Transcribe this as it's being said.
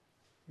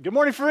Good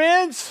morning,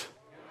 friends.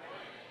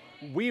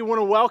 We want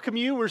to welcome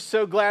you. We're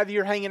so glad that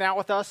you're hanging out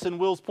with us in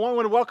Wills Point. We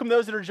want to welcome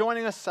those that are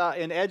joining us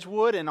in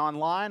Edgewood and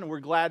online.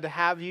 We're glad to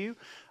have you.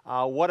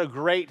 What a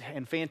great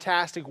and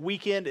fantastic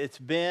weekend it's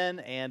been,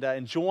 and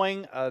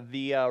enjoying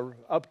the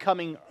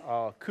upcoming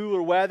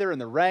cooler weather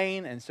and the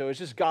rain. And so it's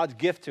just God's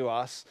gift to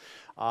us.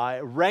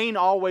 Rain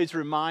always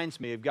reminds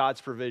me of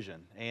God's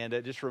provision, and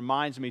it just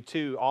reminds me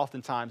too,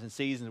 oftentimes in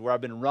seasons where I've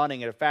been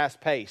running at a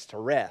fast pace, to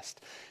rest.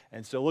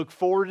 And so look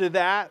forward to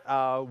that,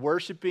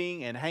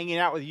 worshiping and hanging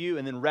out with you,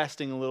 and then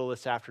resting a little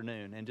this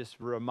afternoon and just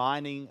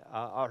reminding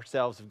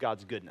ourselves of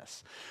God's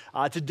goodness.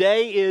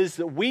 Today is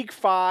week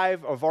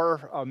 5 of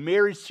our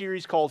marriage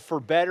series called For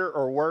Better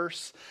or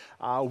Worse.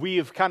 We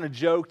have kind of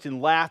joked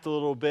and laughed a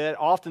little bit.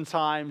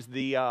 Oftentimes,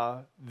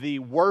 the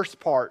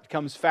worst part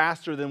comes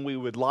faster than we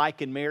would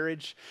like in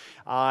marriage.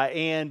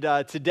 And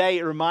today,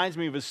 it reminds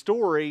me of a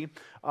story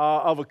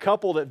of a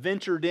couple that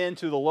ventured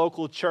into the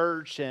local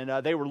church,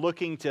 and they were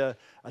looking to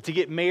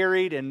get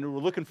married, and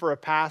were looking for a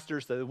pastor.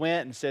 So they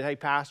went and said, "Hey,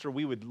 pastor,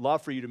 we would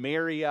love for you to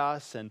marry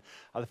us." And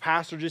the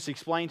pastor just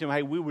explained to him,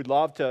 "Hey, we would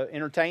love to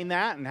entertain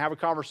that and have a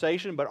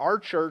conversation, but our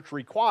church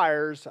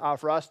requires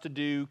for us to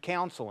do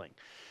counseling."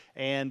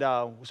 And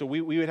so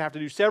we would have to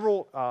do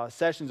several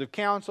sessions of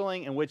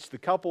counseling, in which the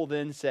couple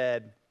then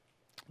said,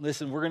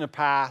 "Listen, we're going to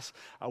pass.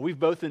 We've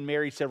both been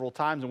married several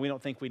times, and we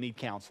don't think we need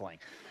counseling."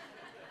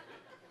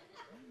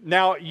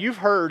 Now, you've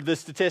heard the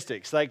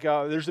statistics. Like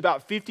there's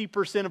about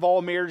 50% of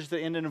all marriages that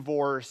end in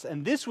divorce.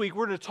 And this week,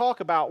 we're going to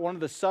talk about one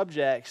of the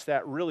subjects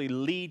that really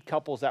lead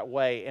couples that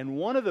way. And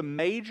one of the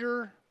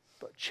major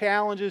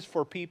challenges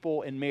for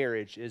people in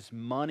marriage is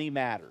money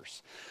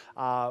matters.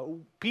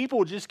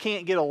 People just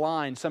can't get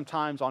aligned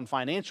sometimes on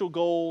financial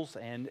goals,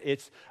 and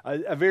it's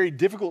a very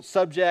difficult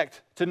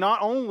subject to not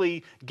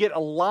only get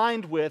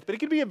aligned with, but it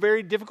can be a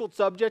very difficult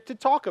subject to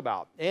talk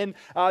about. And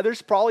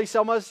there's probably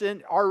some of us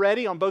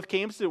already on both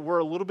campuses that we're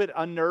a little bit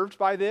unnerved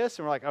by this,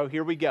 and we're like, "Oh,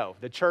 here we go,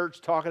 the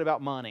church talking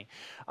about money."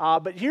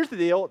 But here's the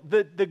deal.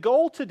 The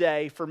goal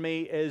today for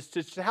me is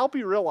to help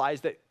you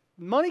realize that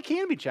money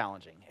can be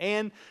challenging,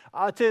 and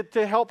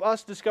to help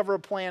us discover a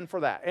plan for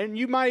that. And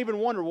you might even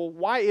wonder, well,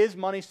 why is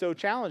money so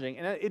challenging?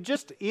 And it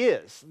just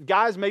is.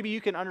 Guys, maybe you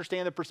can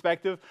understand the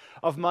perspective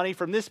of money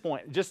from this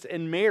point, just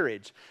in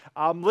marriage.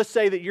 Let's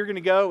say that you're going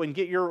to go and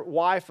get your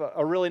wife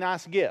a really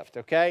nice gift,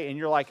 okay? And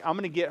you're like, "I'm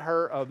going to get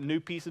her a new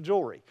piece of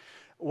jewelry."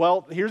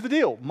 Well, here's the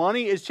deal.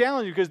 Money is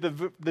challenging because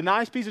the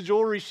nice piece of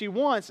jewelry she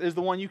wants is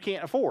the one you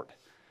can't afford.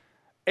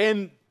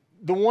 And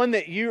the one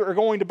that you are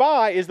going to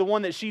buy is the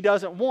one that she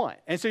doesn't want.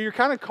 And so you're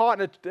kind of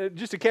caught in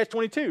just a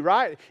catch-22,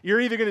 right?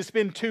 You're either going to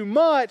spend too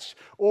much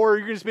or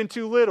you're going to spend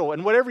too little.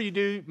 And whatever you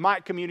do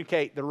might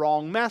communicate the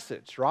wrong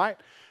message, right?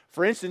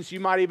 For instance, you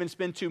might even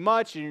spend too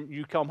much, and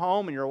you come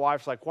home and your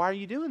wife's like, "Why are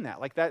you doing that?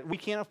 Like that, we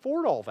can't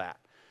afford all that."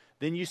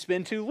 Then you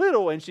spend too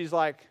little, and she's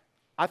like,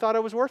 "I thought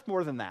it was worth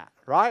more than that,"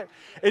 right?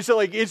 And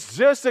so it's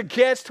just a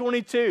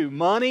catch-22.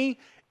 Money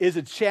is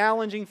a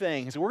challenging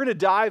thing. So we're going to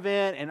dive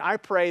in, and I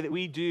pray that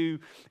we do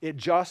it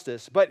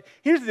justice. But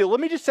here's the deal. Let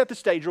me just set the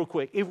stage real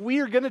quick. If we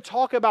are going to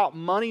talk about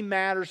money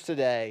matters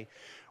today,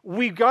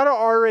 we've got to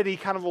already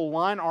kind of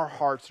align our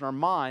hearts and our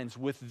minds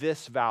with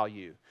this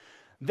value.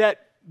 That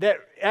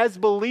as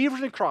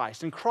believers in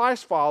Christ and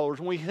Christ followers,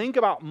 when we think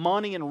about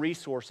money and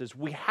resources,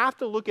 we have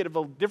to look at it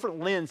with a different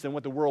lens than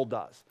what the world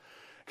does.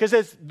 Because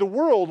as the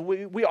world,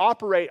 we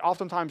operate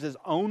oftentimes as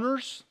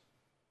owners,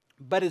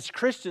 but as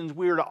Christians,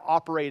 we are to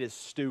operate as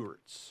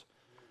stewards.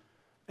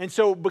 And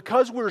so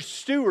because we're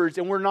stewards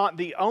and we're not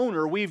the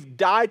owner, we've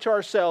died to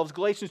ourselves.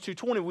 Galatians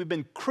 2:20, we've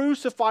been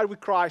crucified with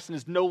Christ, and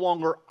it's no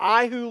longer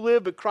I who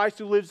live, but Christ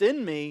who lives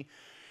in me.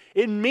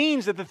 It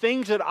means that the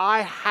things that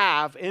I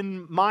have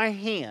in my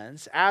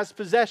hands as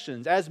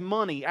possessions, as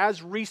money,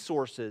 as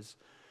resources,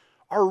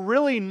 are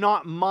really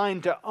not mine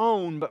to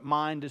own, but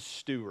mine to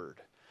steward.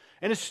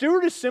 And a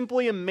steward is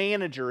simply a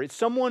manager. It's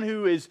someone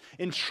who is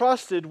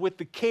entrusted with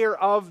the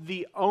care of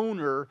the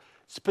owner's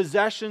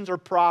possessions or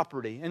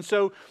property. And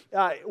so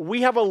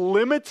we have a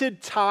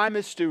limited time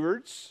as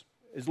stewards.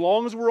 As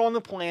long as we're on the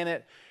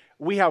planet,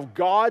 we have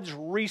God's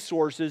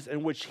resources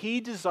in which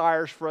He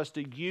desires for us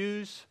to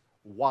use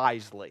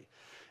wisely.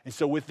 And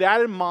so with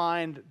that in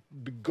mind,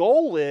 the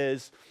goal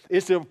is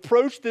to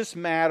approach this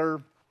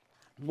matter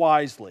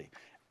wisely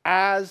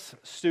as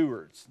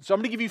stewards. So I'm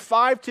going to give you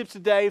 5 tips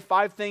today,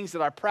 5 things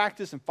that I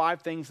practice and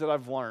 5 things that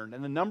I've learned.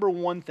 And the number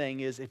one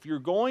thing is, if you're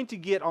going to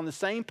get on the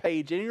same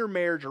page in your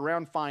marriage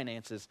around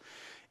finances,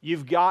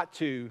 you've got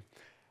to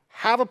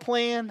have a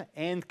plan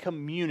and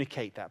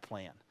communicate that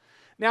plan.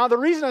 Now, the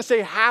reason I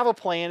say have a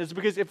plan is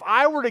because if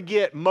I were to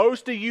get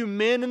most of you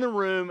men in the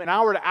room and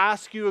I were to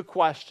ask you a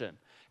question,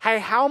 "Hey,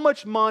 how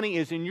much money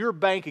is in your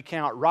bank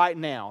account right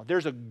now?"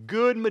 There's a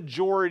good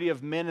majority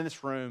of men in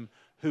this room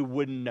who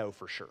wouldn't know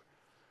for sure.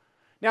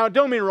 Now,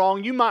 don't get me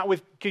wrong, you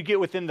could get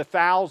within the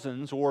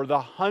thousands or the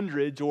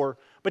hundreds,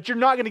 but you're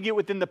not going to get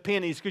within the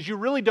pennies because you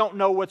really don't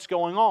know what's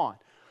going on.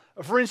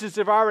 For instance,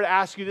 if I were to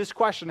ask you this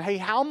question, "Hey,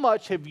 how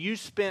much have you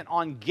spent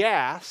on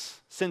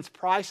gas since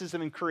prices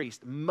have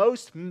increased?"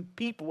 Most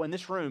people in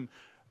this room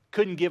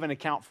couldn't give an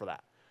account for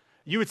that.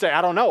 You would say,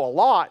 I don't know, a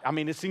lot. I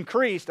mean, it's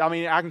increased. I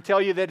mean, I can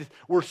tell you that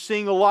we're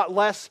seeing a lot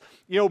less,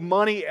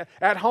 money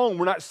at home.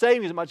 We're not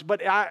saving as much.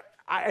 But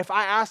if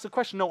I ask the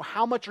question, no,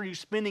 how much are you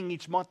spending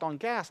each month on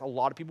gas? A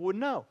lot of people would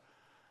know.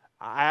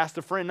 I asked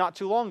a friend not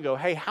too long ago,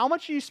 hey, how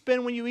much do you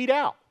spend when you eat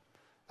out?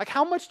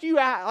 How much do you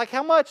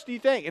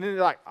think? And then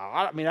they're like,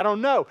 I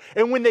don't know.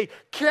 And when they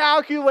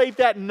calculate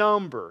that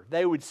number,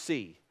 they would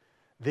see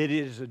that it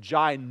is a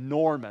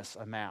ginormous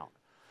amount.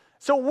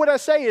 So what I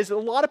say is a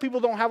lot of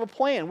people don't have a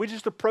plan. We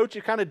just approach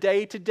it kind of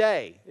day to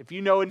day. If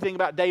you know anything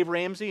about Dave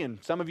Ramsey,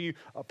 and some of you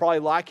probably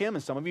like him,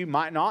 and some of you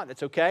might not,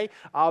 that's okay.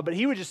 But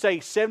he would just say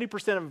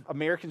 70% of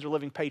Americans are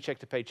living paycheck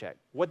to paycheck.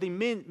 What they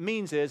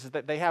means is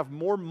that they have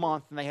more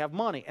month than they have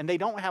money, and they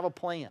don't have a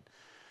plan.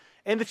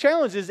 And the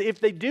challenge is if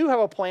they do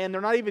have a plan,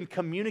 they're not even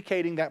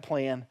communicating that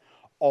plan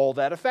all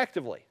that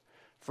effectively.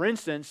 For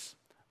instance,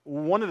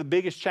 one of the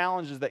biggest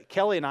challenges that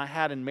Kelly and I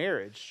had in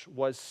marriage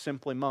was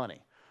simply money.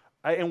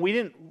 And we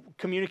didn't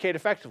communicate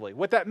effectively.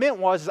 What that meant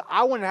was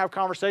I wanted to have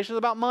conversations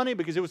about money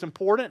because it was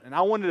important, and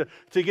I wanted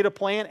to get a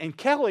plan. And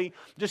Kelly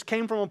just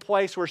came from a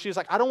place where she was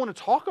like, I don't want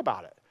to talk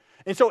about it.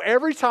 And so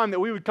every time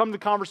that we would come to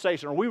the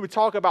conversation, or we would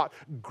talk about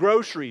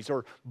groceries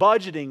or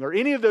budgeting or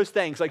any of those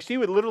things, like she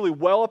would literally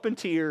well up in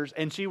tears,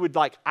 and she would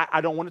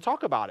I don't want to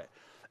talk about it.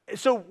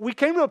 So we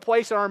came to a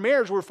place in our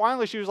marriage where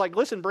finally she was like,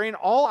 listen, Brian,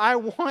 all I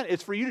want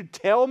is for you to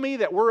tell me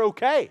that we're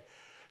okay.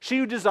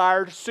 She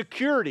desired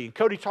security.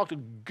 Cody talked a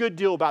good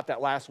deal about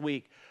that last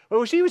week.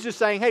 But she was just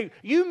saying, hey,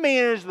 you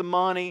manage the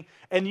money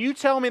and you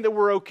tell me that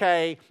we're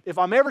okay. If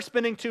I'm ever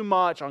spending too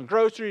much on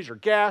groceries or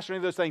gas or any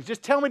of those things,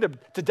 just tell me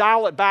to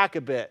dial it back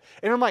a bit.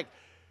 And I'm like,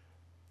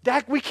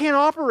 we can't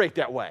operate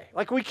that way.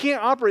 We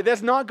can't operate.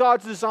 That's not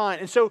God's design.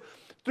 And so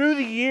through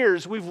the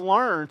years, we've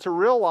learned to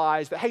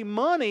realize that, hey,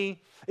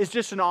 money is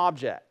just an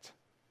object.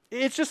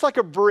 It's just like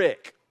a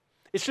brick.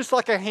 It's just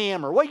like a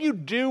hammer. What you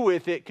do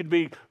with it could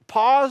be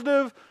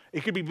positive,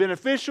 it could be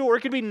beneficial, or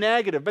it could be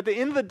negative. But at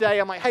the end of the day,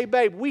 I'm like, hey,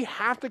 babe, we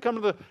have to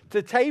come to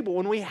the table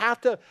and we have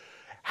to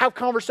have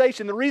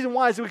conversation. The reason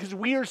why is because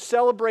we are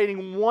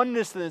celebrating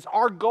oneness in this.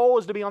 Our goal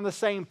is to be on the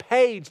same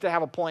page to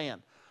have a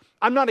plan.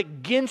 I'm not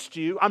against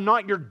you. I'm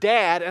not your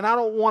dad, and I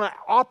don't want to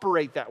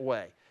operate that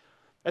way.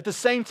 At the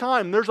same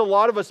time, there's a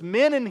lot of us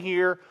men in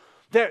here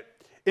that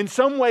in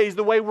some ways,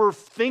 the way we're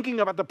thinking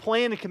about the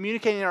plan and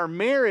communicating in our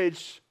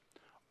marriage,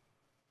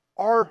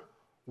 our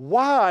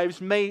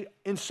wives may,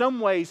 in some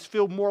ways,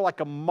 feel more like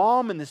a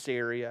mom in this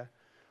area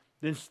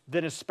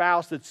than a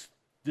spouse that's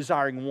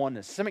desiring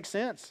oneness. Does that make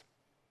sense?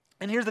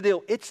 And here's the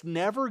deal. It's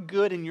never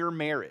good in your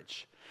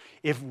marriage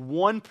if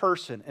one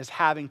person is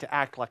having to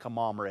act like a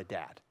mom or a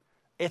dad.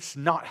 It's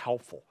not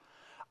helpful.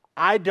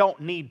 I don't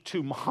need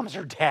two moms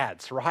or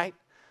dads, right?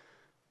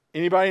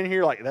 Anybody in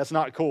here that's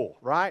not cool,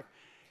 right?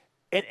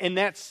 And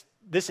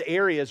this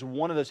area is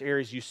one of those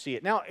areas you see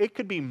it. Now, it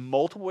could be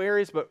multiple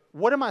areas, but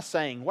what am I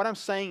saying? What I'm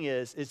saying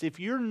is if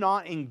you're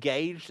not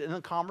engaged in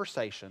a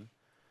conversation,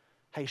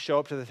 hey, show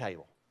up to the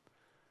table.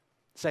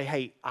 Say,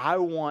 hey, I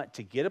want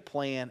to get a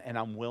plan and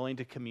I'm willing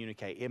to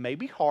communicate. It may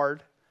be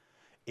hard.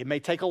 It may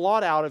take a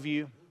lot out of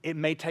you. It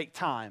may take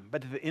time.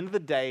 But at the end of the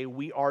day,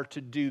 we are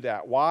to do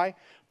that. Why?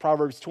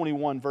 Proverbs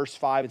 21, verse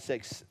 5 and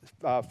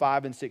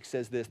 6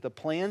 says this, the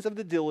plans of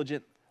the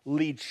diligent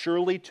lead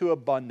surely to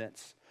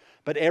abundance,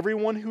 but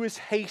everyone who is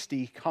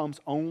hasty comes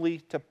only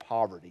to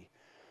poverty.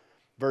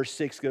 Verse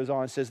 6 goes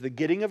on and says, the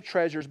getting of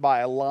treasures by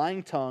a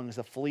lying tongue is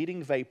a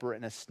fleeting vapor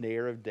and a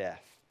snare of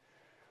death.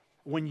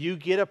 When you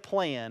get a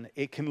plan,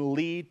 it can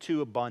lead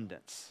to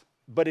abundance.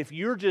 But if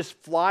you're just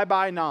fly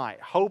by night,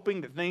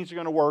 hoping that things are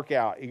going to work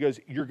out, it goes,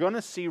 you're going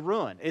to see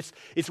ruin.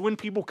 It's when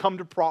people come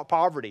to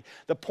poverty.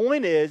 The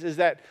point is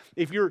that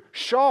if you're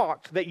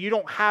shocked that you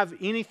don't have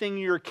anything in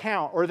your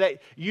account or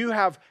that you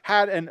have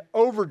had an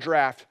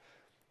overdraft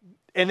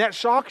and that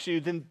shocks you,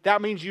 then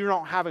that means you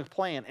don't have a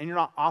plan and you're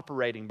not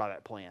operating by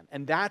that plan.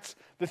 And that's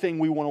the thing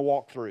we want to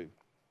walk through.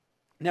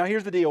 Now,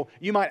 here's the deal.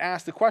 You might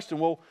ask the question,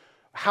 well,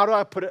 how do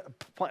I put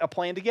a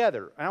plan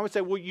together? And I would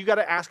say, well, you got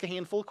to ask a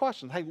handful of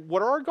questions. Hey,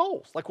 what are our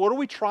goals? What are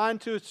we trying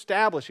to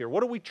establish here?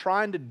 What are we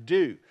trying to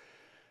do?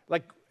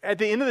 At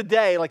the end of the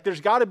day,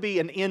 there's got to be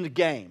an end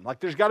game.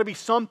 There's got to be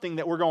something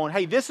that we're going,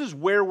 hey, this is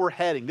where we're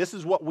heading. This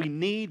is what we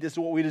need. This is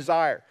what we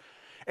desire.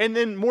 And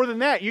then more than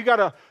that, you got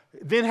to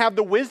then have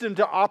the wisdom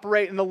to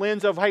operate in the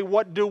lens of, hey,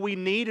 what do we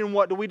need and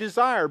what do we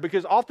desire?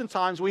 Because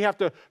oftentimes we have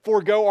to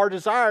forego our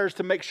desires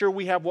to make sure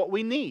we have what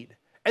we need.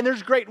 And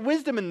there's great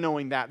wisdom in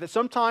knowing that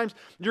sometimes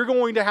you're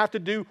going to have to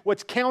do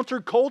what's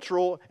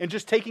countercultural and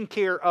just taking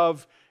care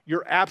of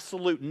your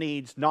absolute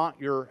needs, not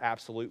your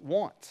absolute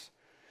wants.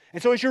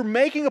 And so as you're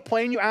making a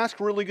plan, you ask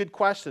really good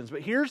questions.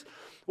 But here's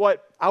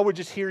what I would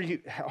just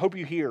hope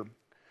you hear.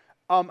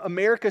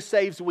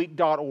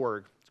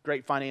 AmericaSavesWeek.org. It's a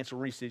great financial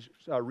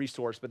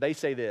resource, but they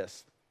say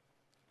this.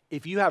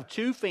 If you have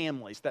two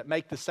families that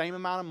make the same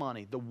amount of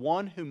money, the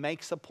one who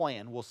makes a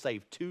plan will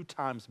save 2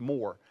 times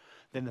more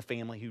than the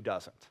family who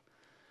doesn't.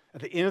 At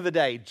the end of the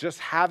day, just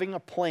having a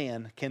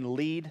plan can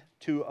lead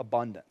to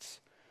abundance.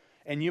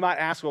 And you might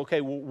ask, well, okay,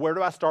 well, where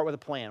do I start with a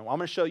plan? Well, I'm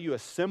going to show you a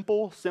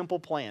simple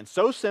plan.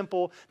 So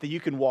simple that you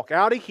can walk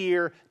out of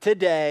here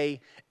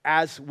today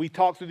as we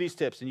talk through these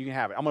tips and you can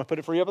have it. I'm going to put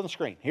it for you up on the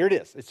screen. Here it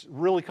is. It's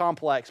really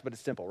complex, but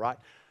it's simple, right?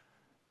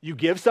 You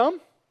give some,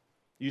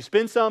 you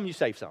spend some, you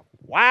save some.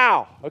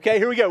 Wow. Okay,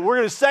 here we go. We're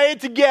going to say it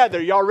together.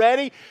 Y'all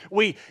ready?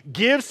 We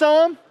give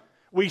some,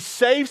 we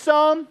save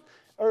some,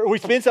 or we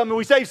spend some and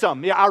we save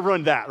some. Yeah, I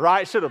run that,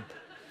 right? Should have.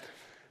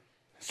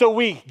 So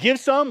we give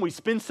some, we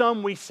spend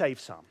some, we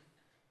save some.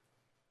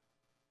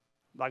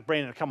 Like,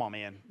 Brandon, come on,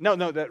 man. No,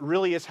 that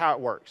really is how it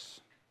works.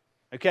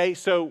 Okay,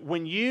 so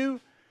when you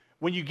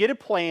get a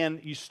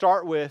plan, you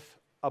start with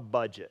a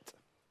budget.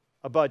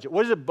 A budget.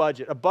 What is a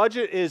budget? A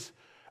budget is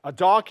a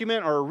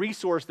document or a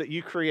resource that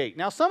you create.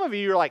 Now, some of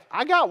you are like,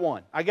 I got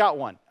one.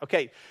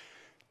 Okay,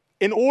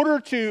 in order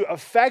to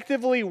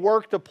effectively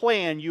work the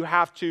plan, you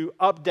have to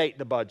update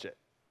the budget.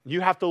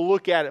 You have to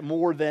look at it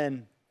more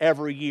than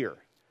every year.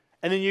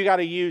 And then you got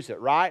to use it,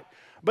 right?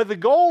 But the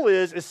goal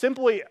is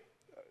simply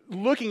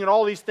looking at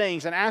all these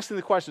things and asking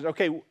the questions,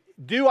 okay,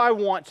 do I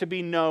want to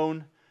be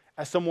known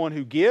as someone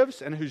who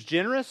gives and who's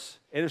generous?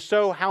 And if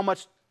so, how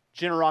much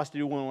generosity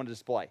do we want to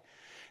display?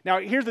 Now,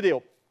 here's the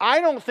deal.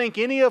 I don't think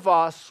any of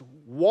us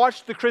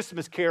watched The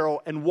Christmas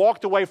Carol and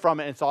walked away from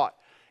it and thought,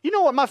 you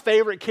know what, my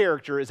favorite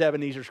character is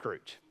Ebenezer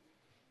Scrooge.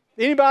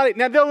 Anybody?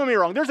 Now, don't get me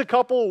wrong. There's a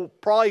couple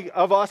probably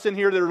of us in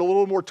here that are a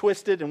little more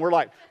twisted, and we're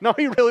like, no,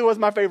 he really was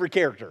my favorite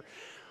character.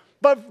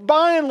 But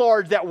by and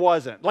large, that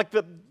wasn't.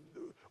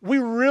 We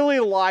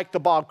really like the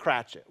Bob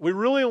Cratchit. We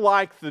really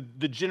like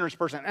the generous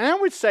person. And I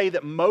would say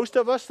that most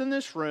of us in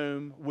this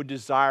room would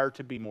desire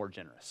to be more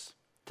generous,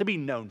 to be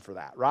known for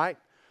that, right?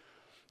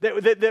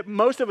 That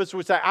most of us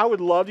would say, I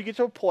would love to get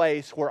to a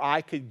place where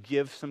I could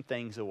give some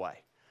things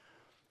away.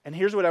 And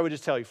here's what I would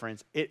just tell you,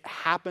 friends. It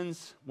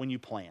happens when you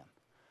plan.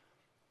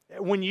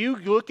 When you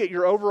look at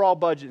your overall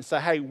budget and say,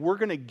 hey, we're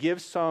going to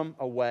give some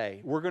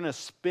away. We're going to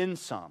spend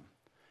some.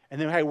 And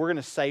then, hey, we're going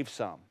to save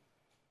some.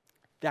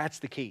 That's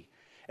the key.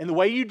 And the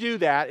way you do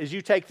that is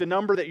you take the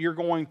number that you're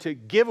going to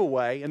give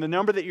away and the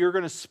number that you're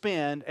going to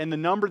spend and the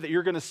number that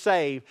you're going to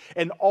save,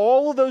 and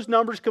all of those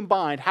numbers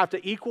combined have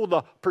to equal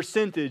the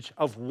percentage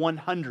of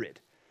 100.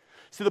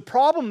 So the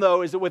problem,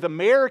 though, is that with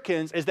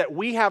Americans is that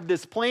we have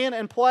this plan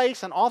in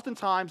place, and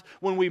oftentimes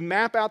when we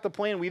map out the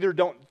plan, we either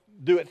don't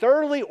do it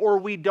thoroughly or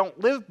we don't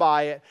live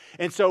by it.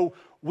 And so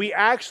we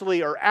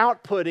actually are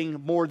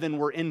outputting more than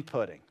we're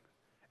inputting.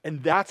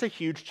 And that's a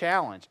huge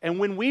challenge. And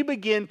when we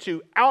begin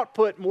to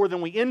output more than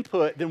we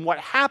input, then what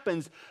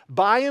happens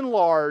by and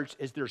large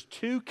is there's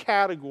two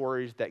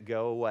categories that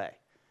go away.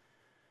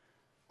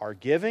 Our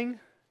giving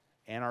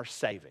and our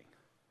saving.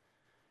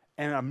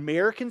 And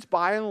Americans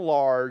by and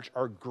large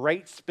are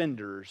great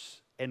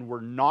spenders, and we're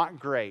not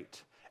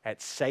great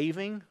at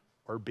saving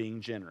or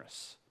being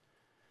generous.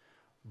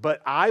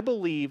 But I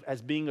believe,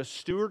 as being a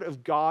steward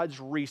of God's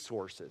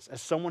resources,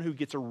 as someone who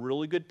gets a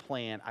really good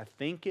plan, I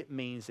think it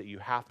means that you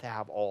have to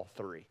have all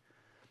three.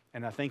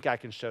 And I think I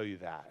can show you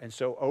that. And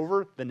so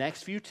over the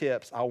next few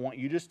tips, I want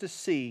you just to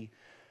see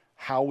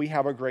how we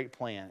have a great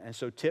plan. And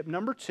so tip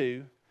number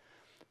 2,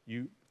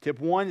 tip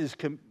 1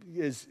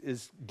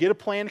 is get a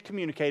plan to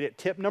communicate it.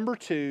 Tip number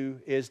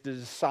 2 is to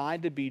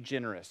decide to be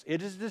generous.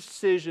 It is a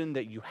decision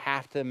that you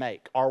have to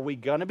make. Are we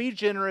going to be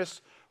generous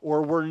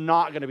or we're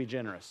not going to be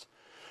generous?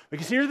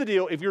 Because here's the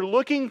deal, if you're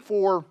looking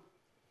for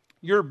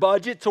your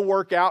budget to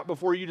work out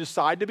before you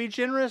decide to be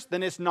generous,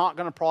 then it's not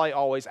going to probably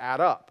always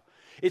add up.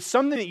 It's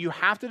something that you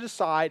have to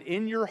decide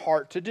in your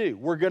heart to do.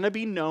 We're going to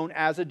be known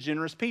as a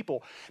generous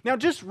people. Now,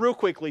 just real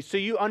quickly, so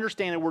you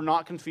understand and we're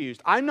not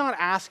confused, I'm not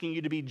asking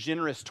you to be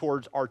generous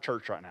towards our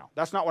church right now.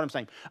 That's not what I'm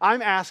saying.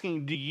 I'm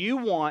asking, do you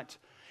want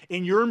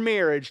in your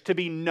marriage to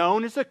be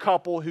known as a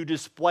couple who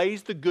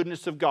displays the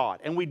goodness of God?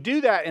 And we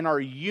do that in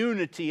our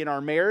unity in our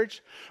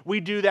marriage.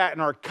 We do that in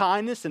our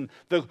kindness and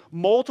the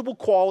multiple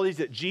qualities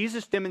that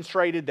Jesus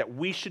demonstrated that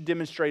we should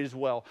demonstrate as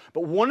well.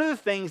 But one of the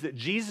things that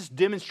Jesus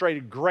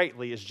demonstrated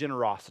greatly is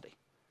generosity.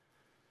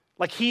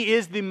 Like, he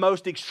is the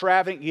most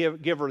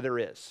extravagant giver there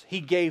is.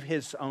 He gave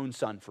his own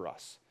son for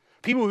us.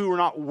 People who were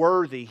not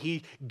worthy,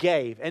 he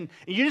gave. And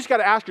you just got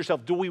to ask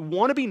yourself, do we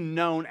want to be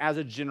known as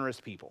a generous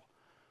people?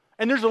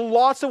 And there's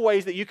lots of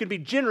ways that you can be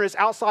generous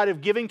outside of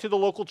giving to the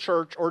local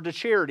church or to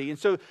charity. And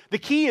so the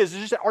key is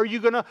just, are you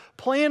going to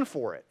plan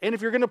for it? And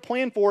if you're going to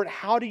plan for it,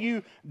 how do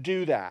you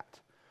do that?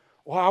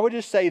 Well, I would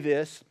just say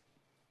this.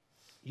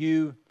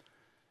 You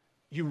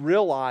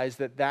realize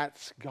that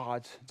that's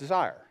God's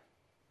desire.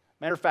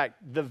 Matter of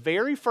fact, the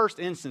very first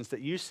instance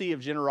that you see of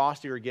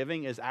generosity or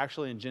giving is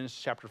actually in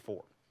Genesis chapter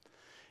 4.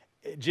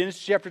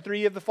 Genesis chapter 3,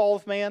 you have the fall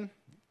of man.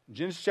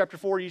 Genesis chapter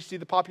 4, you see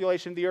the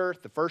population of the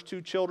earth. The first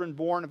 2 children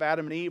born of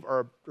Adam and Eve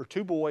are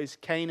 2 boys,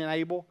 Cain and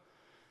Abel.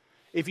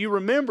 If you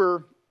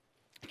remember,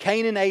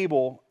 Cain and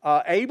Abel,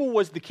 Abel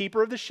was the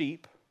keeper of the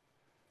sheep,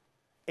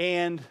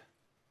 and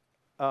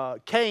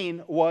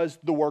Cain was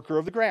the worker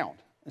of the ground.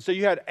 And so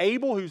you had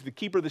Abel, who's the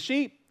keeper of the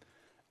sheep,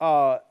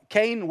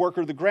 Cain, worker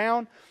of the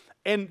ground,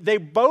 and they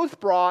both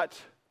brought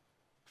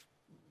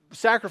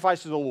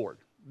sacrifice to the Lord.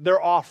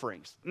 their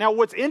offerings. Now,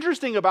 what's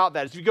interesting about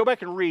that is if you go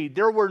back and read,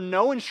 there were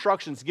no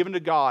instructions given to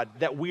God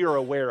that we are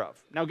aware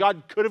of. Now,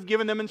 God could have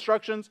given them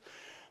instructions,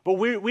 but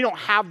we don't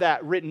have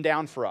that written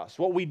down for us.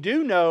 What we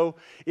do know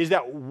is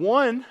that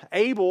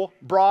Abel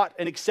brought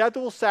an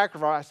acceptable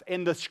sacrifice,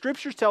 and the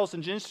scriptures tell us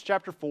in Genesis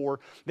chapter 4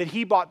 that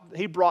he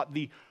brought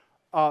the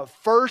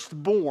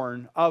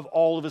firstborn of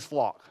all of his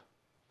flock.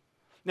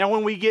 Now,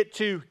 when we get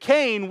to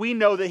Cain, we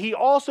know that he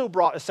also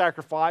brought a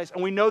sacrifice,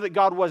 and we know that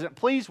God wasn't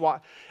pleased with.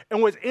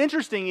 And what's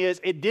interesting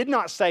is it did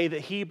not say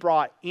that he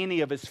brought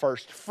any of his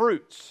first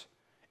fruits.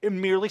 It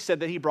merely said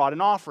that he brought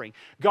an offering.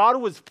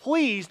 God was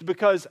pleased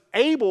because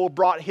Abel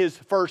brought his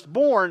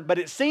firstborn, but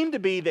it seemed to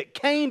be that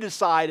Cain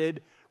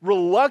decided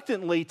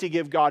reluctantly to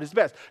give God his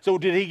best. So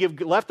did he give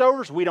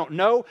leftovers? We don't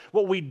know.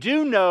 What we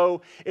do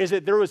know is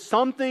that there was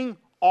something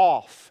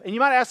off. And you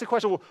might ask the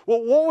question, well,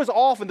 what was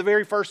off in the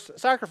very first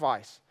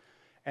sacrifice?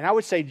 And I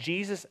would say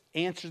Jesus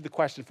answers the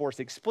question for us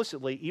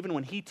explicitly even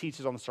when he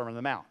teaches on the Sermon on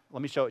the Mount.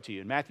 Let me show it to you.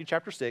 In Matthew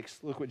chapter 6,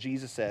 look what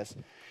Jesus says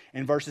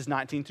in verses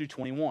 19 through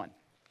 21.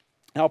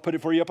 And I'll put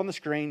it for you up on the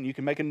screen. You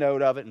can make a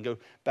note of it and go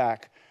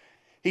back.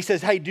 He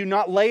says, hey, do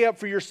not lay up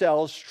for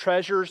yourselves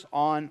treasures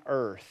on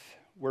earth,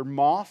 where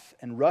moth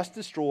and rust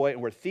destroy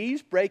and where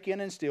thieves break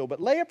in and steal.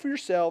 But lay up for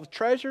yourselves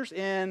treasures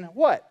in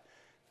what?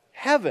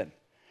 Heaven,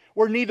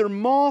 where neither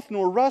moth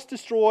nor rust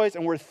destroys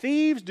and where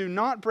thieves do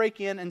not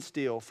break in and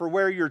steal. For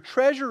where your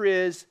treasure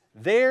is,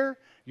 there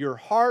your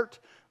heart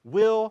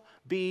will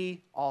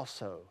be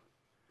also.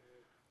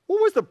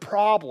 What was the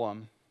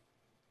problem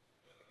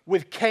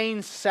with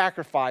Cain's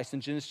sacrifice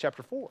in Genesis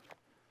chapter 4?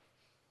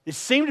 It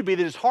seemed to be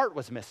that his heart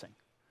was missing.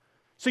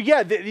 So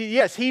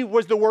yes, he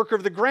was the worker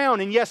of the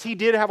ground, and yes, he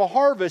did have a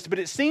harvest, but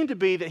it seemed to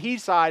be that he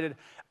decided,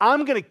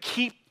 I'm going to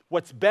keep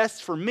what's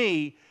best for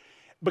me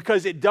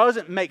because it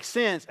doesn't make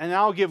sense, and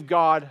I'll give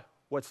God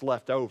what's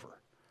left over.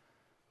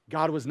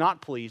 God was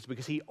not pleased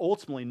because he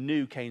ultimately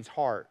knew Cain's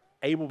heart.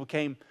 Abel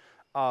became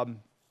the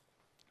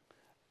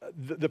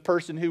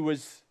person who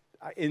was,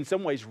 in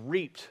some ways,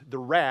 reaped the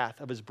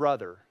wrath of his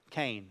brother,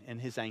 Cain, in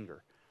his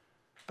anger.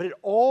 But it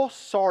all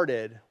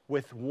started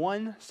with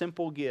one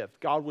simple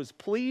gift. God was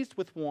pleased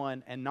with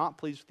one and not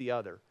pleased with the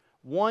other.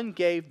 One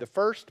gave the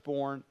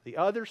firstborn, the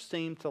other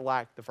seemed to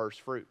lack the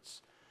first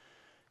fruits.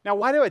 Now,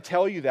 why do I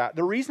tell you that?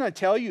 The reason I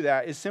tell you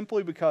that is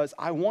simply because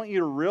I want you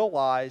to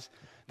realize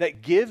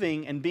that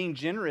giving and being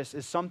generous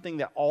is something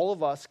that all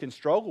of us can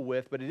struggle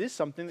with, but it is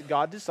something that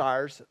God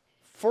desires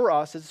for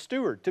us as a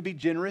steward, to be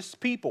generous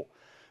people.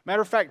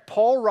 Matter of fact,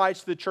 Paul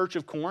writes to the church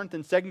of Corinth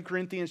in 2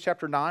 Corinthians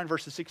chapter 9,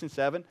 verses 6 and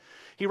 7.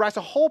 He writes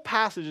a whole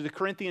passage of the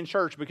Corinthian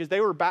church because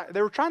they were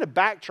trying to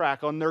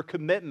backtrack on their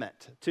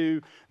commitment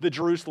to the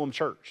Jerusalem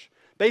church.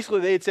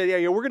 Basically, they had said,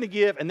 yeah, we're going to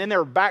give, and then they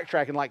were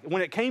backtracking. Like,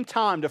 when it came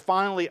time to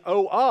finally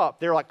owe up,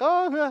 they're like,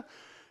 oh, yeah.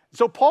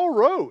 So Paul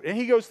wrote, and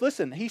he goes,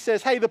 listen, he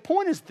says, hey, the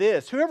point is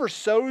this, whoever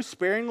sows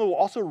sparingly will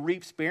also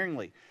reap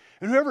sparingly,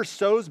 and whoever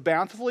sows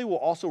bountifully will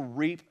also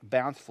reap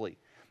bountifully.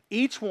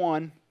 Each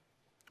one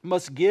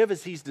must give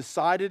as he's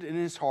decided in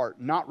his heart,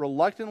 not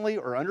reluctantly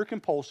or under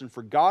compulsion,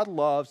 for God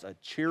loves a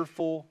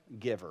cheerful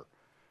giver.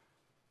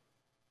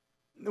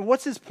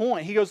 What's his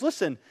point? He goes,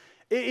 listen,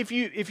 if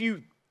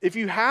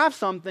you have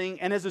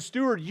something and as a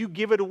steward you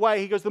give it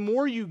away, he goes, the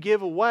more you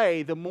give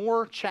away, the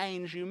more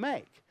change you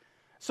make.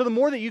 So the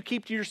more that you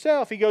keep to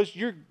yourself, he goes,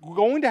 you're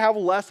going to have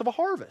less of a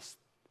harvest.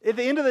 At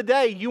the end of the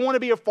day, you want to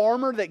be a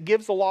farmer that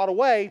gives a lot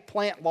away,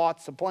 plant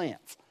lots of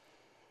plants.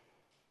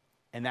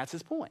 And that's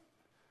his point.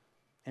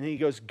 And then he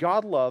goes,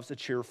 God loves a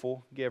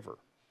cheerful giver.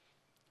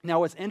 Now,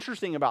 what's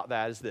interesting about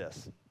that is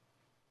this,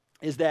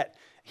 is that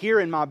here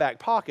in my back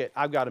pocket,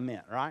 I've got a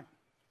mint, right?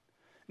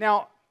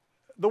 Now,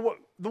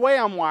 the way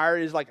I'm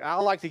wired is like, I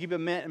like to keep a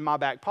mint in my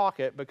back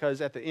pocket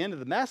because at the end of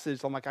the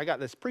message, I'm like, I got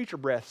this preacher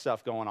breath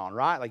stuff going on,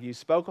 right? Like you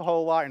spoke a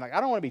whole lot, and like,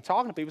 I don't want to be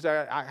talking to people,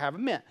 so I have a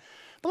mint.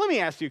 But let me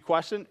ask you a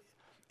question.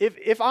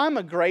 If I'm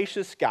a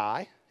gracious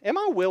guy, am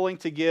I willing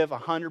to give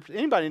 100%?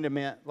 Anybody need a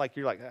mint? Like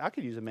you're like, I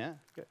could use a mint.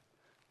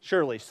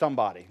 Surely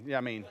somebody.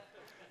 I mean,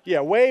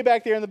 yeah, way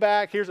back there in the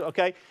back. Here's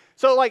okay.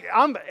 So like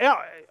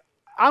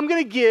I'm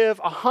going to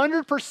give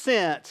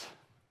 100%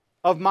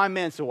 of my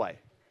mints away.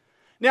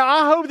 Now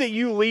I hope that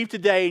you leave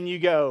today and you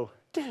go,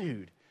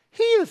 dude,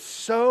 he is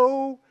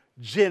so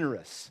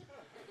generous,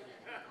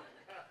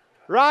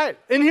 right?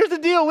 And here's the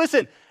deal.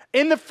 Listen,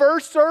 in the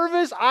first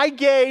service, I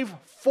gave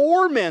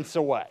 4 mints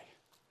away.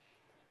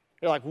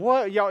 You're like,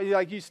 what? Y'all,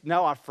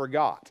 no, I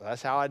forgot.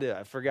 That's how I did it.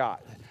 I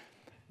forgot.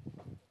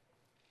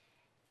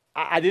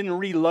 I didn't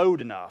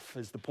reload enough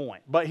is the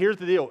point. But here's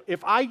the deal.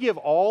 If I give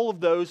all of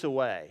those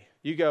away,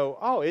 you go,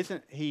 oh,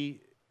 isn't he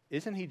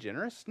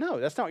generous? No,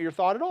 that's not your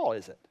thought at all,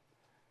 is it?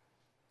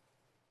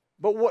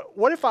 But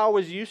what if I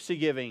was used to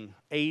giving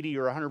 80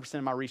 or 100%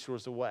 of my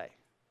resources away?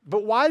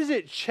 But why does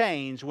it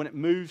change when it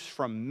moves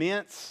from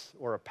mints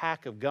or a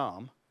pack of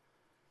gum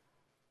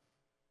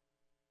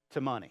to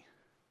money?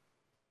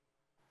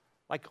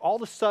 Like all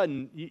of a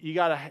sudden, you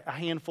got a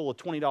handful of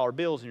 $20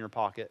 bills in your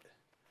pocket.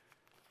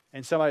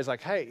 And somebody's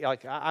like, hey,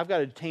 like I've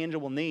got a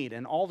tangible need.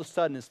 And all of a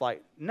sudden it's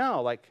like,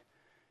 no, like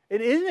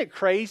And isn't it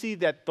crazy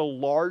that the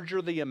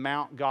larger the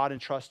amount God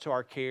entrusts to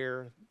our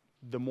care,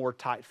 the more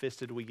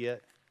tight-fisted we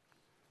get?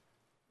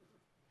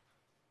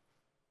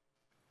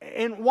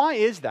 And why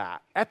is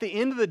that? At the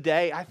end of the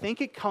day, I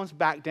think it comes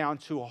back down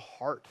to a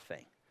heart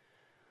thing.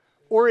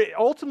 Or it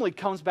ultimately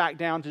comes back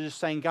down to just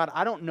saying, God,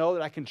 I don't know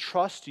that I can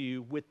trust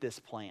you with this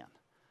plan.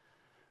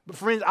 But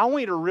friends, I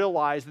want you to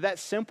realize that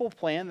simple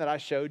plan that I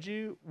showed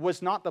you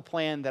was not the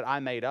plan that I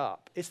made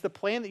up. It's the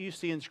plan that you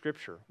see in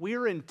Scripture. We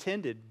are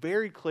intended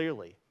very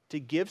clearly to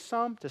give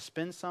some, to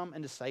spend some,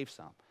 and to save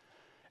some.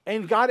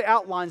 And God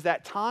outlines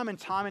that time and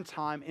time and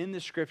time in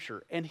the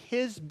Scripture. And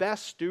His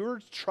best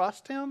stewards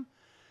trust Him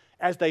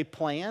as they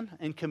plan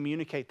and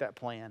communicate that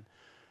plan,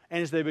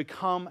 and as they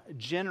become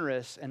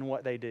generous in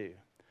what they do.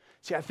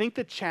 See, I think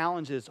the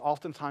challenge is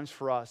oftentimes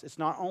for us, it's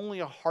not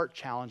only a heart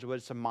challenge, but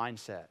it's a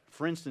mindset.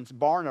 For instance,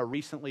 Barna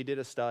recently did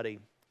a study,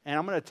 and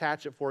I'm going to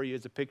attach it for you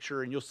as a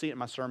picture, and you'll see it in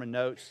my sermon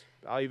notes.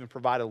 I'll even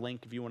provide a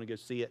link if you want to go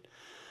see it.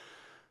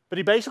 But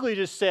he basically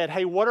just said,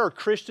 hey, what are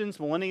Christians,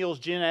 millennials,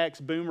 Gen X,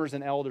 boomers,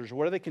 and elders,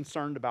 what are they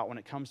concerned about when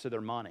it comes to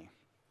their money?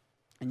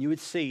 And you would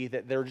see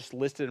that they're just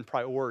listed in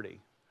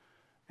priority.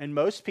 And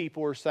most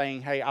people are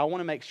saying, hey, I want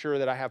to make sure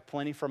that I have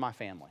plenty for my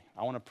family.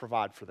 I want to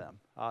provide for them.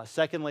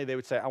 Secondly, they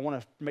would say, I want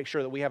to make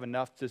sure that we have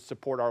enough to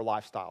support our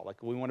lifestyle.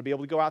 Like we want to be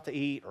able to go out to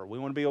eat, or we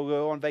want to be able to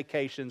go on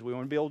vacations. We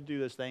want to be able to do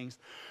those things.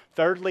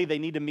 Thirdly, they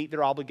need to meet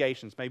their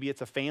obligations. Maybe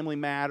it's a family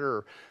matter,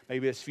 or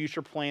maybe it's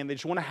future plan. They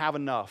just want to have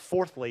enough.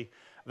 Fourthly,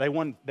 they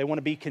want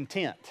to be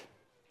content.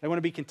 They want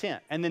to be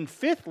content. And then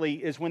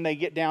fifthly is when they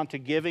get down to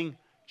giving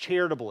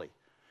charitably.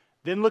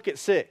 Then look at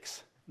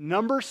 6.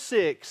 Number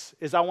 6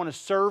 is I want to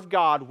serve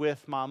God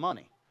with my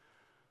money.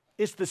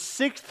 It's the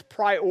 6th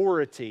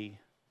priority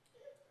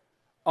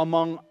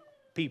among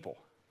people.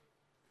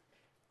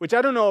 Which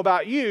I don't know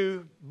about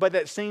you, but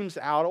that seems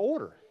out of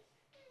order.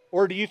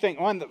 Or do you think,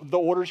 the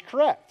order is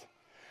correct?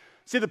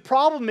 See, the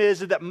problem is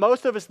that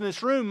most of us in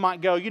this room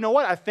might go, you know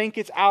what, I think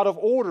it's out of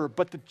order.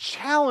 But the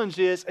challenge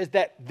is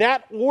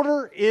that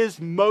order is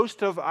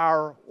most of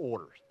our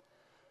orders.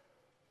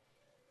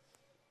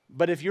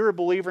 But if you're a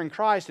believer in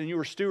Christ and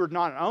you're a steward,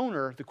 not an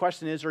owner, the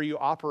question is, are you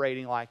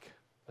operating like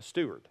a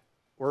steward?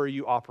 Or are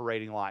you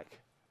operating like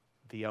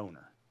the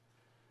owner?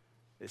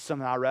 It's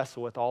something I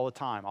wrestle with all the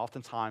time.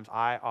 Oftentimes,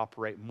 I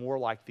operate more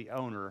like the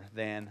owner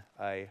than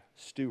a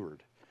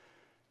steward.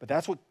 But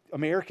that's what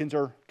Americans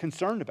are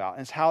concerned about,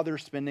 and it's how they're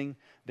spending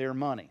their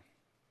money.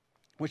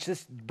 Which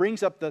this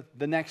brings up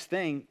the next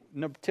thing.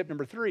 Tip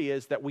number 3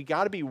 is that we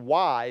got to be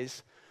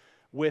wise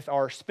with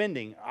our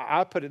spending.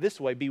 I put it this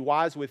way, be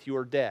wise with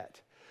your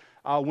debt.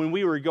 When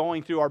we were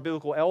going through our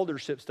biblical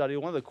eldership study,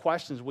 one of the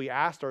questions we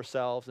asked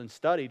ourselves and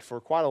studied for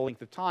quite a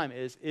length of time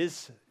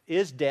is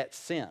debt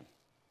sin?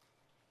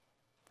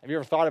 Have you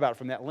ever thought about it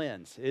from that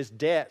lens? Is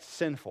debt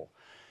sinful?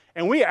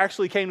 And we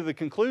actually came to the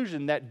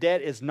conclusion that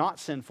debt is not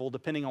sinful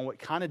depending on what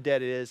kind of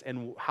debt it is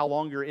and how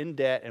long you're in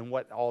debt and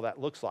what all that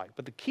looks like.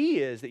 But the key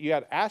is that you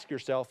have to ask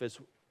yourself is,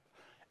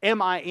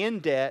 am I in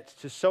debt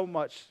to so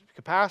much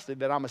capacity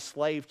that I'm a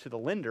slave to the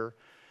lender?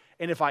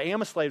 And if I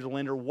am a slave to the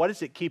lender, what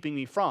is it keeping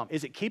me from?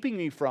 Is it keeping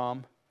me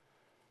from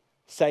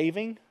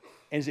saving?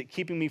 And is it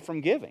keeping me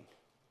from giving?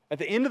 At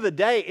the end of the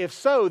day, if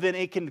so, then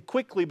it can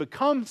quickly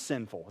become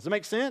sinful. Does that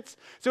make sense?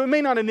 So it may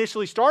not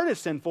initially start as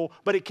sinful,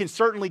 but it can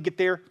certainly get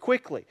there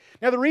quickly.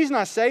 Now, the reason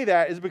I say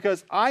that is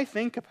because I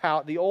think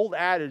about the old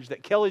adage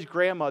that Kelly's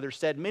grandmother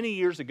said many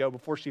years ago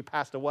before she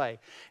passed away.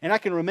 And I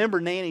can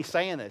remember Nanny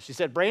saying this. She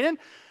said, Brandon,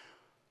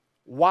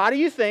 why do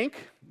you think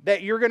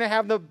that you're going to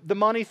have the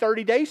money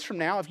 30 days from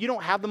now if you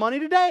don't have the money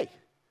today?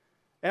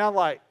 And I'm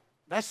like,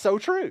 that's so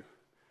true.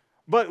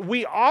 But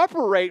we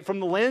operate from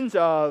the lens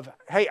of,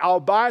 hey, I'll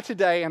buy it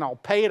today and I'll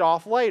pay it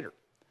off later.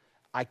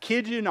 I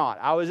kid you not.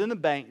 I was in the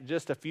bank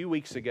just a few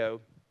weeks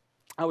ago.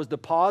 I was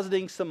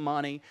depositing some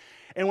money.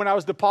 And when I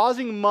was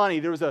depositing money,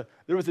 there was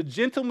a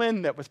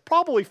gentleman that was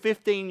probably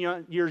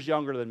 15 years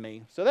younger than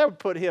me. So that would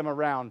put him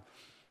around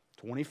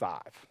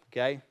 25,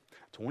 okay?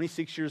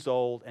 26 years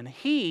old. And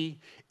he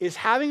is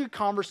having a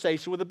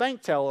conversation with a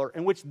bank teller,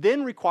 in which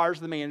then requires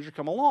the manager to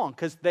come along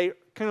because they're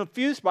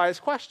confused by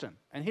his question.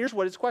 And here's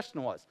what his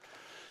question was.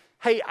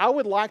 Hey, I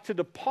would like to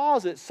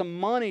deposit some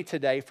money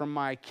today from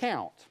my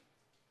account.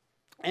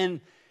 And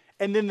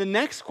then the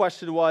next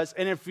question was,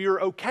 and if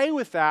you're okay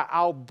with that,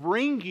 I'll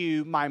bring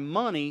you my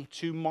money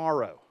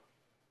tomorrow.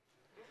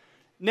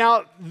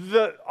 Now,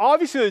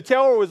 obviously the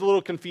teller was a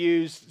little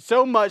confused,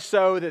 so much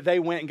so that they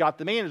went and got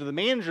the manager. The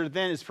manager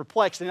then is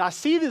perplexed, and I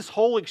see this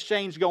whole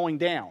exchange going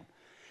down.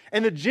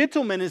 And the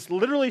gentleman is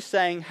literally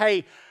saying,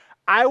 hey,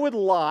 I would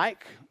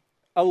like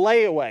a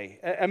layaway.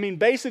 I mean,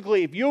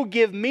 basically, if you'll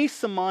give me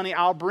some money,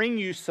 I'll bring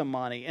you some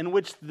money. In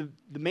which the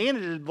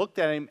manager looked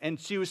at him, and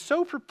she was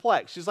so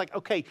perplexed. She's like,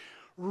 okay,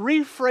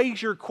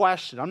 rephrase your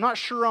question. I'm not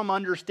sure I'm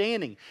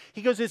understanding.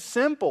 He goes, it's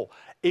simple.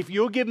 If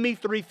you'll give me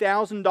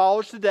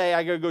 $3,000 today,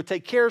 I gotta go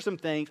take care of some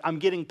things. I'm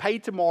getting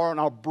paid tomorrow, and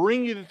I'll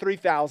bring you the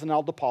 $3,000 and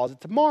I'll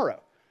deposit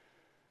tomorrow.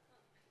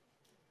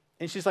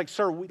 And she's like,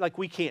 sir,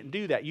 we can't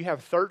do that. You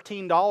have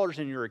 $13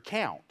 in your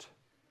account.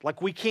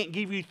 Like, we can't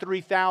give you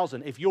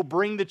 $3,000. If you'll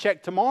bring the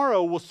check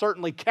tomorrow, we'll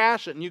certainly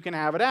cash it and you can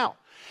have it out.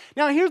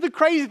 Now, here's the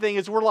crazy thing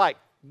is we're like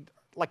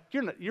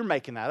you're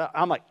making that up.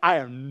 I'm like, I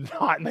am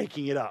not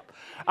making it up.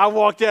 I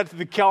walked out to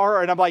the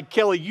car and I'm like,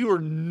 Kelly, you are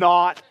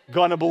not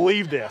going to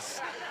believe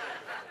this.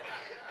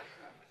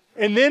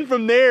 And then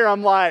from there,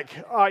 I'm like,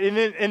 and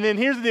then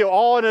here's the deal.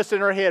 All of us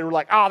in our head, we're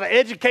like, the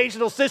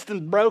educational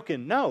system's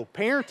broken. No,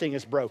 parenting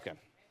is broken.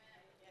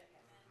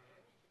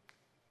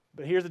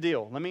 But here's the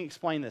deal. Let me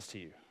explain this to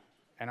you.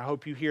 And I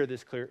hope you hear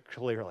this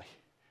clearly.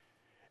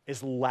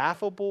 As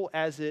laughable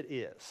as it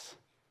is,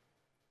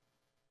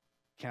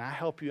 can I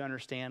help you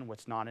understand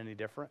what's not any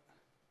different?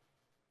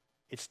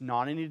 It's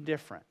not any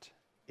different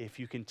if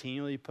you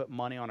continually put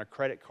money on a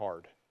credit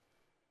card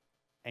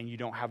and you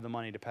don't have the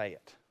money to pay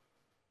it.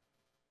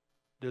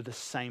 They're the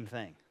same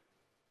thing.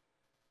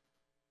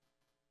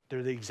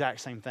 They're the exact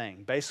same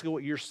thing. Basically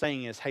what you're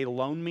saying is, hey,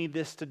 loan me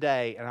this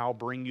today and I'll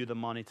bring you the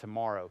money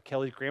tomorrow.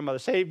 Kelly's grandmother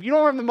said, if you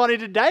don't have the money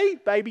today,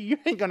 baby, you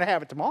ain't going to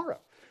have it tomorrow.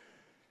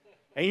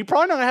 And you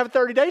probably not going to have it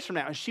 30 days from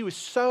now. And she was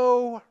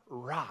so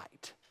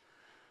right.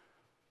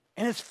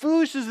 And as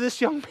foolish as this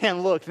young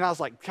man looked, and I was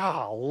like,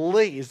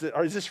 golly, is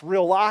this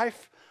real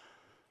life?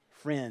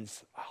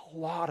 Friends, a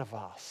lot of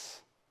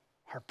us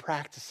are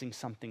practicing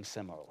something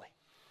similarly.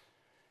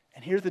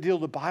 And here's the deal.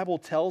 The Bible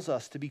tells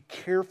us to be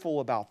careful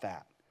about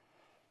that,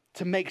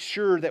 to make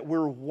sure that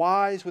we're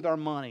wise with our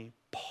money.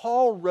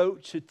 Paul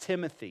wrote to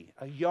Timothy,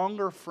 a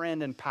younger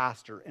friend and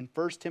pastor, in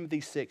 1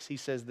 Timothy 6, he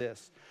says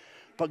this,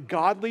 but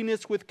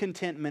godliness with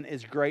contentment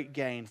is great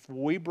gain, for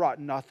we brought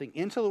nothing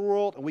into the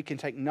world, and we can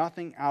take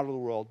nothing out of the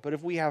world. But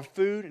if we have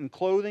food and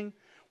clothing,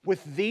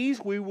 with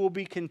these we will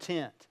be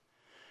content.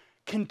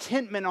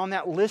 Contentment on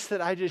that list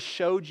that I just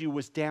showed you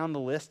was down the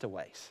list a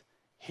ways.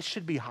 It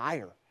should be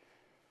higher.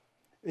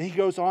 And he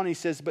goes on, he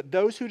says, but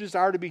those who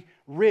desire to be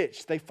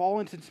rich, they fall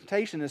into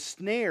temptation, a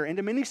snare,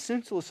 into many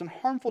senseless and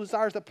harmful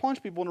desires that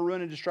plunge people into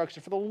ruin and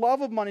destruction. For the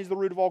love of money is the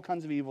root of all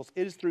kinds of evils.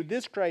 It is through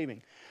this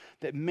craving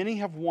that many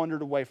have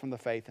wandered away from the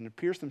faith and have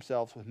pierced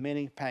themselves with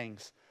many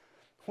pangs.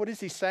 What is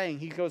he saying?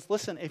 He goes,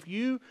 listen, if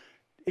you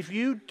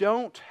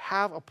don't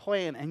have a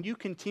plan and you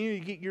continue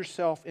to get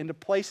yourself into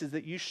places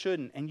that you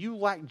shouldn't and you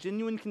lack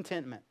genuine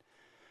contentment,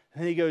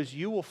 and he goes,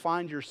 you will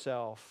find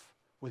yourself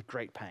with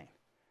great pain.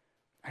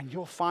 And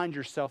you'll find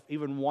yourself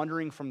even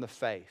wandering from the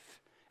faith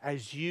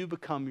as you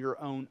become your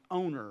own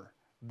owner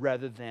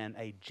rather than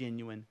a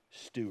genuine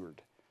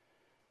steward.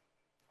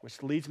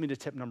 Which leads me to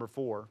tip number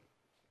 4.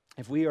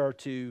 If we are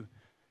to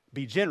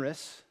be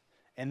generous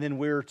and then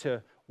we're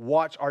to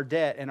watch our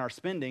debt and our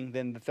spending,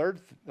 then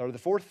the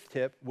fourth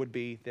tip would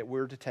be that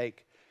we're to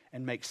take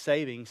and make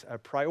savings a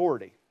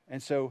priority.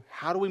 And so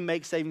how do we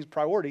make savings a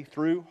priority?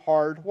 Through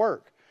hard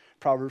work.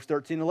 Proverbs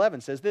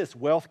 13:11 says this,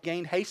 wealth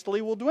gained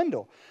hastily will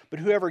dwindle, but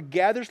whoever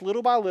gathers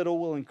little by little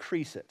will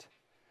increase it.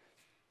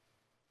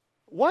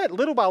 What?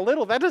 Little by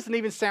little? That doesn't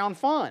even sound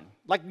fun.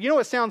 Like, you know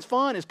what sounds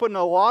fun is putting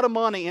a lot of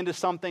money into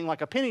something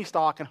like a penny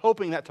stock and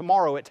hoping that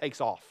tomorrow it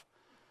takes off.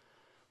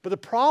 But the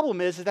problem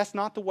is that that's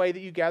not the way that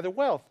you gather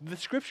wealth. The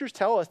scriptures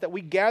tell us that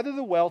we gather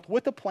the wealth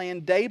with a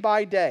plan day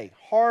by day,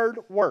 hard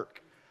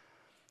work.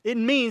 It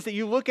means that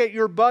you look at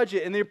your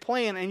budget and your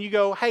plan and you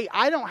go, hey,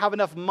 I don't have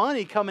enough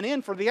money coming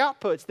in for the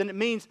outputs. Then it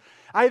means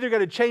I either got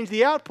to change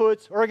the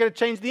outputs or I got to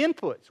change the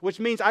inputs, which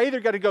means I either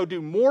got to go do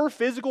more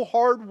physical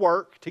hard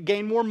work to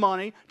gain more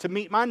money to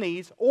meet my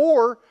needs,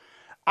 or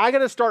I got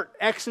to start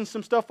Xing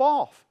some stuff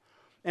off.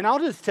 And I'll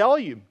just tell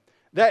you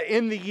that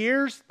in the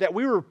years that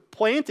we were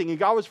planting and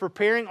God was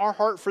preparing our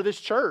heart for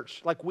this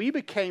church, like we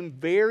became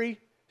very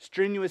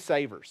strenuous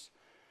savers.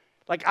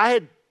 Like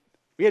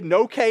we had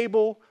no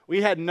cable,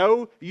 we had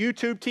no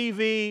YouTube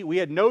TV, we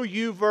had no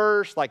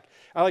YouVerse.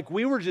 Like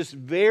we were just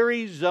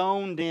very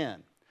zoned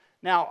in.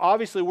 Now,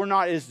 obviously, we're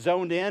not as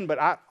zoned in, but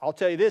I'll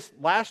tell you this.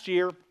 Last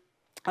year,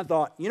 I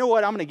thought, you know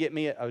what? I'm going to get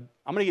me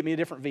a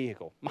different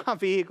vehicle. My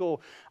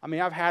vehicle, I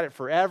mean, I've had it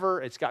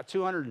forever. It's got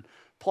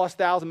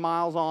 200,000+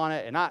 miles on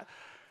it, and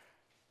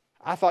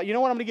I thought, you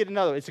know what? I'm going to get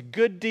another. It's a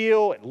good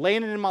deal. It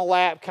landed in my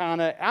lap,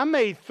 kind of. I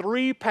made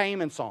 3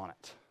 payments on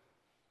it,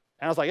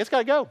 and I was like, it's got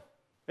to go.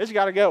 It's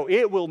got to go.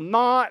 It will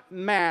not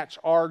match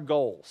our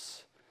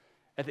goals.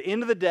 At the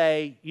end of the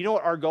day, you know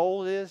what our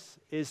goal is?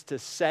 Is to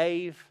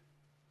save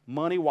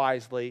money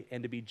wisely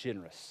and to be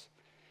generous.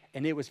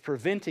 And it was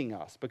preventing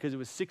us because it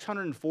was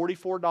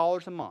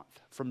 $644 a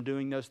month from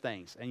doing those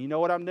things. And you know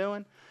what I'm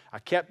doing? I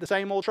kept the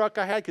same old truck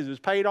I had because it was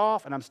paid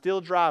off, and I'm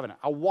still driving it.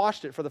 I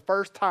washed it for the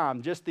first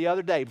time just the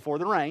other day before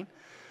the rain.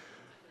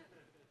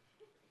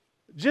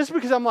 Just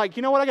because I'm like,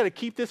 you know what, I got to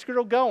keep this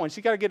girl going.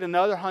 She's got to get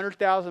another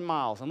 100,000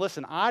 miles. And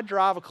listen, I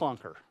drive a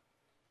clunker.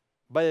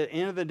 But at the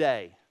end of the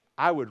day,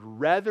 I would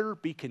rather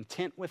be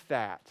content with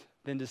that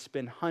than to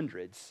spend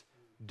hundreds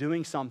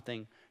doing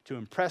something to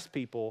impress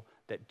people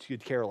that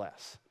could care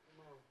less.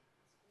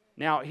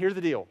 Now, here's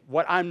the deal.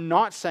 What I'm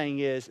not saying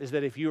is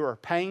that if you are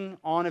paying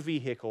on a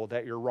vehicle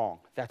that you're wrong.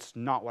 That's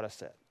not what I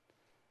said.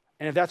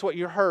 And if that's what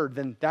you heard,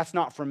 then that's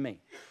not from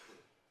me.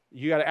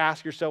 You got to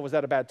ask yourself, was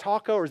that a bad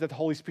taco or is that the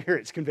Holy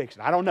Spirit's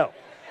conviction? I don't know.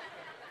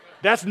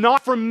 That's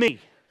not from me.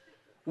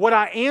 What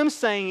I am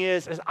saying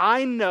is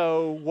I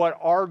know what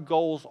our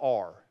goals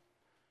are.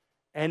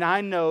 And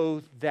I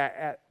know that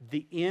at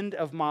the end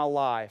of my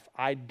life,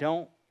 I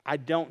don't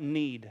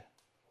need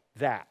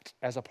that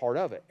as a part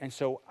of it. And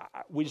so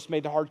we just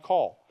made the hard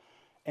call.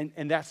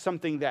 And that's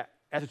something that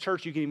as a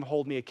church you can even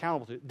hold me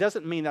accountable to. It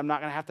doesn't mean that I'm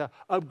not going to have to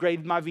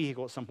upgrade my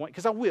vehicle at some point,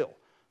 because I will.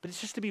 But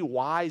it's just to be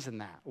wise in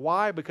that.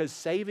 Why? Because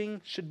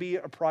saving should be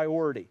a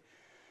priority.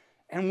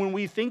 And when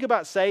we think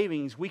about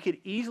savings, we could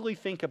easily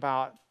think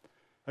about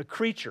a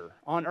creature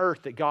on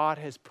earth that God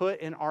has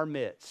put in our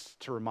midst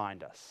to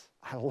remind us.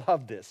 I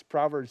love this.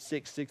 Proverbs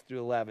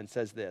 6:6-11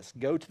 says this: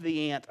 "Go to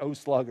the ant, O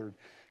sluggard,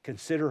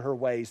 consider her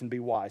ways and be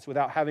wise.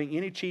 Without having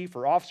any chief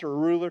or officer or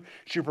ruler,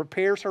 she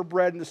prepares her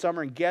bread in the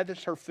summer and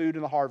gathers her food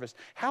in the harvest.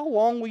 How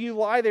long will you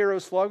lie there, O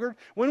sluggard?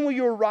 When will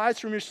you arise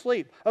from your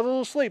sleep? A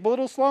little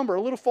slumber,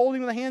 a little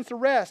folding of the hands to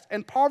rest,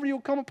 and poverty will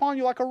come upon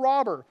you like a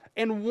robber,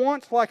 and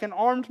want like an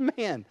armed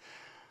man."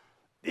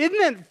 Isn't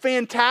that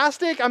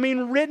fantastic? I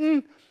mean,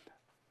 written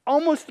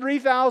almost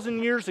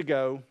 3,000 years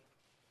ago.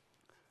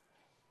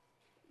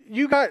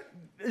 You got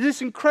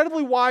this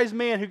incredibly wise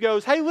man who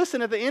goes, hey,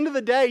 listen, at the end of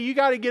the day, you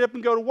got to get up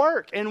and go to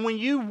work. And when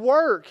you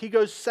work, he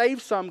goes,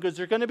 save some, because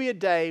there's going to be a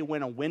day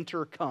when a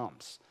winter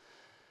comes.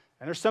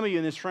 And there's some of you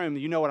in this room that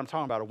you know what I'm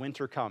talking about. A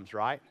winter comes,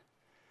 right?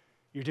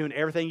 You're doing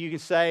everything you can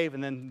save,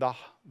 and then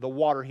the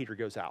water heater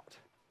goes out.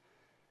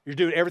 You're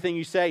doing everything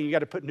you say, and you got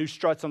to put new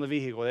struts on the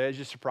vehicle. That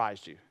just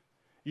surprised you.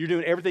 You're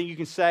doing everything you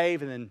can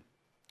save, and then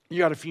you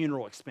got a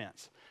funeral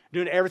expense.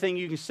 Doing everything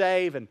you can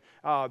save, and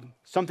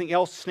something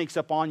else sneaks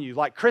up on you,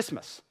 like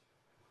Christmas.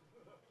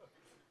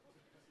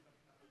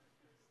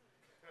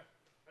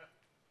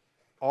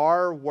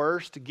 Our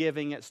worst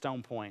giving at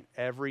Stone Point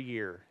every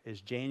year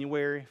is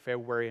January,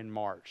 February, and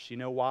March. You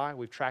know why?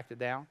 We've tracked it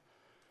down.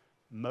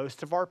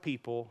 Most of our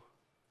people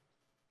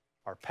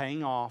are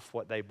paying off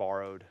what they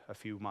borrowed a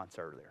few months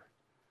earlier.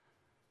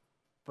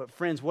 But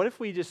friends, what if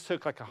we just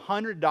took like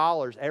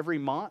 $100 every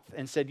month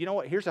and said, you know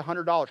what, here's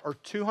 $100 or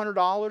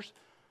 $200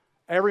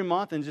 every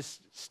month, and just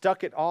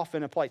stuck it off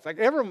in a place. Like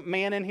every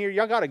man in here,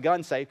 y'all got a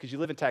gun safe because you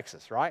live in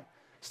Texas, right?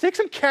 Stick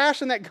some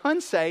cash in that gun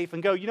safe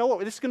and go, you know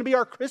what, this is going to be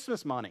our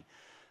Christmas money.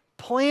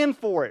 Plan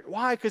for it.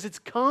 Why? Because it's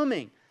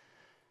coming.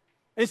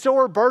 And so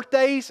are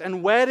birthdays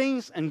and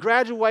weddings and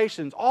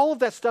graduations, all of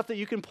that stuff that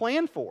you can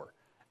plan for.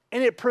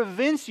 And it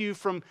prevents you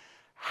from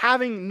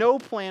having no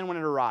plan when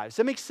it arrives. Does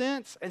that make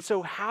sense? And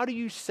so how do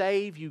you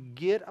save? You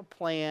get a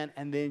plan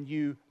and then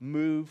you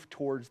move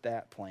towards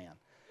that plan.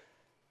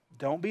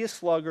 Don't be a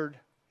sluggard.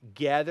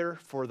 Gather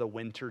for the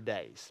winter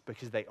days,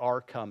 because they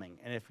are coming.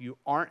 And if you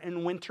aren't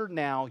in winter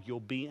now, you'll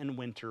be in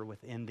winter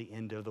within the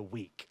end of the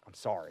week. I'm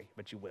sorry,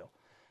 but you will.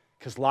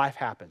 Because life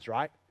happens,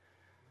 right?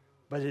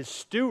 But as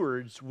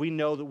stewards, we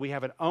know that we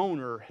have an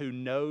owner who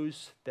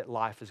knows that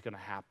life is going to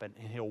happen,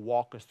 and he'll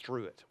walk us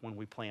through it when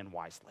we plan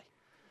wisely.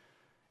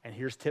 And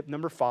here's tip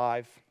number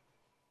 5.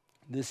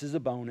 This is a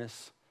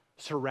bonus.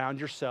 Surround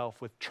yourself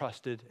with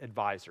trusted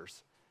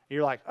advisors. And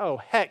you're like, oh,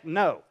 heck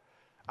no.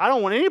 I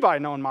don't want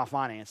anybody knowing my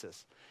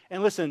finances.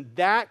 And listen,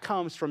 that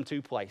comes from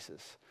 2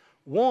 places.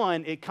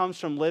 One, it comes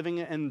from living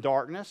in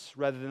darkness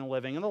rather than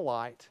living in the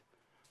light,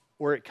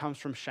 or it comes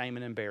from shame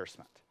and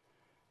embarrassment,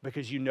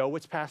 because you know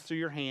what's passed through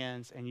your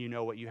hands and you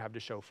know what you have to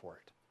show for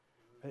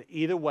it.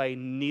 Either way,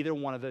 neither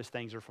one of those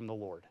things are from the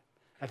Lord.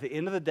 At the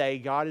end of the day,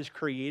 God has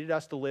created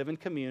us to live in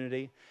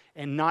community,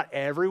 and not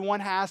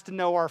everyone has to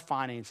know our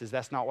finances.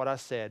 That's not what I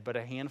said, but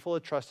a handful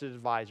of trusted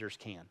advisors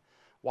can.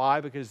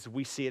 Why? Because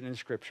we see it in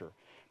Scripture.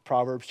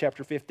 Proverbs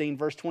chapter 15,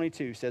 verse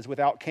 22 says,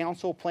 without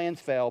counsel, plans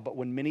fail, but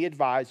when many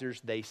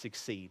advisors, they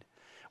succeed.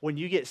 When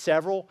you get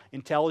several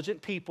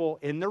intelligent people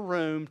in the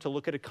room to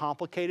look at a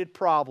complicated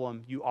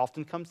problem, you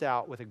often comes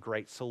out with a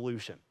great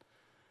solution.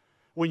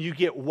 When you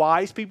get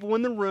wise people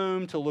in the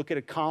room to look at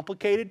a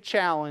complicated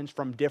challenge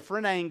from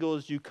different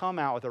angles, you come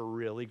out with a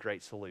really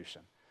great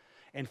solution.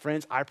 And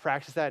friends, I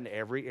practice that in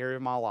every area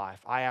of my life.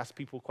 I ask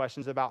people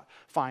questions about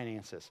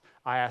finances.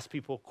 I ask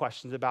people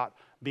questions about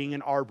being an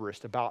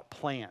arborist, about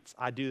plants.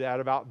 I do that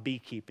about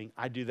beekeeping.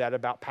 I do that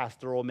about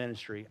pastoral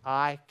ministry.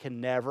 I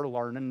can never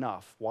learn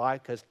enough. Why?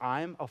 Because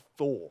I'm a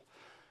fool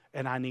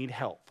and I need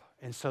help.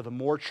 And so the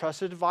more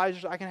trusted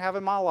advisors I can have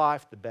in my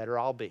life, the better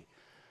I'll be.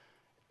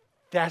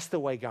 That's the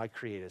way God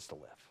created us to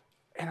live.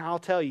 And I'll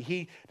tell you,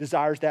 He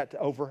desires that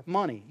over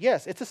money.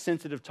 Yes, it's a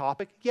sensitive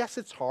topic. Yes,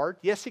 it's hard.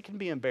 Yes, it can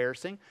be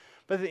embarrassing.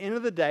 But at the end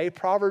of the day,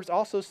 Proverbs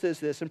also says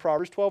this in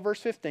Proverbs 12, verse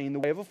 15, the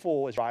way of a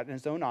fool is right in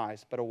his own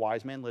eyes, but a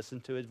wise man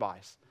listens to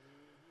advice.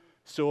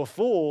 So a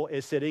fool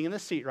is sitting in the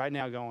seat right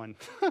now going,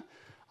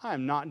 I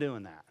am not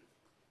doing that.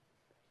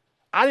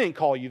 I didn't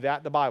call you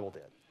that, the Bible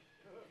did.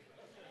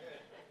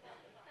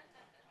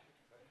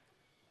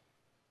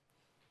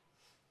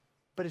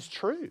 But it's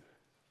true.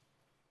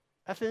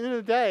 At the end of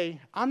the day,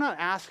 I'm not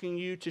asking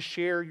you to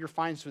share your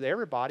finances with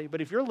everybody,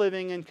 but if you're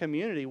living in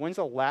community, when's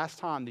the last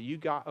time that you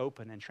got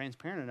open and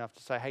transparent enough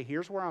to say, hey,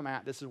 here's where I'm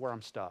at, this is where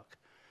I'm stuck.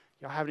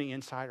 Y'all have any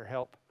insight or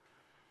help?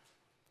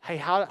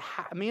 Hey,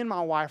 me and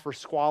my wife are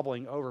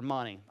squabbling over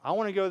money. I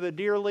want to go to the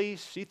deer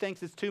lease. She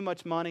thinks it's too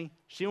much money.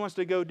 She wants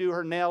to go do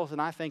her nails,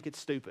 and I think it's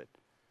stupid.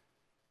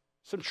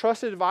 Some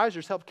trusted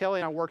advisors helped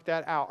Kelly and I work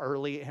that out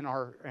early in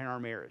our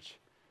marriage.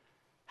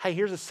 Hey,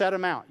 here's a set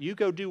amount. You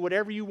go do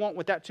whatever you want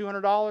with that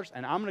 $200,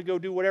 and I'm going to go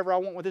do whatever I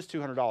want with this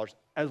 $200,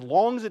 as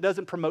long as it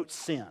doesn't promote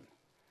sin.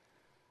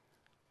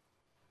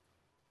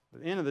 At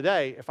the end of the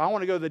day, if I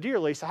want to go to the deer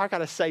lease, I got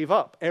to save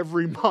up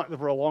every month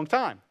for a long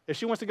time. If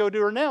she wants to go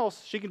do her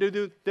nails, she can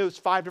do those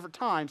 5 different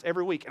times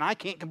every week, and I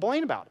can't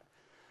complain about it.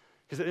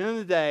 Because at the end of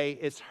the day,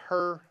 it's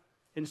her,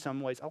 in some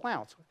ways,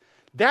 allowance.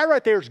 That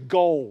right there is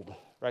gold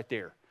right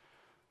there.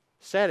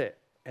 Set it,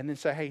 and then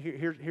say, hey,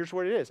 here's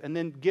what it is. And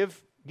then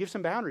give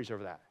some boundaries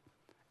over that.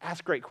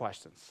 Ask great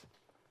questions.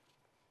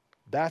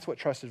 That's what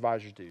trusted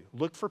advisors do.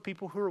 Look for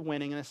people who are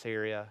winning in this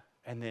area,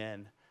 and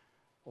then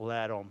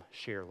let them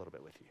share a little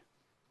bit with you.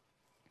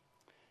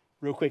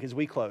 Real quick, as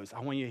we close, I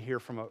want you to hear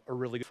from a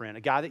really good friend,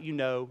 a guy that you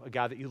know, a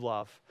guy that you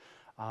love,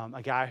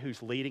 a guy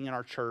who's leading in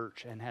our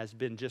church and has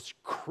been just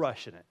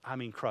crushing it. I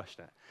mean,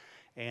 crushing it.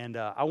 And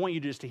I want you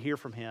just to hear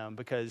from him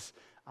because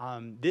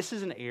this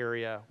is an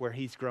area where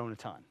he's grown a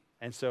ton.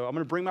 And so I'm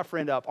going to bring my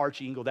friend up,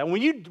 Archie Ingledale.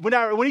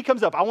 When he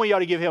comes up, I want y'all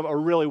to give him a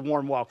really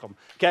warm welcome,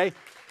 okay?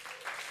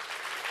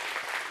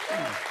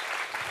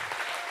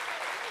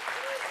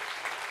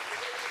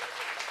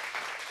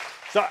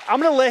 So I'm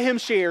going to let him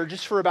share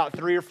just for about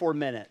 3 or 4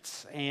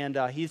 minutes. And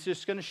he's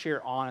just going to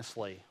share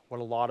honestly what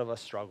a lot of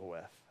us struggle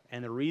with.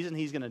 And the reason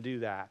he's going to do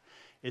that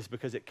is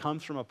because it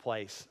comes from a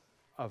place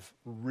of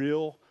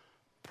real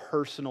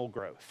personal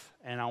growth.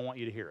 And I want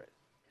you to hear it.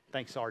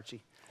 Thanks,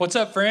 Archie. What's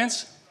up,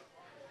 friends?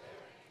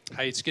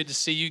 Hey, it's good to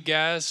see you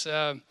guys.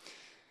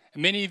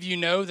 Many of you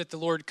know that the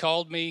Lord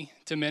called me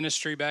to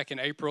ministry back in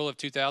April of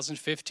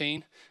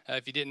 2015.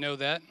 If you didn't know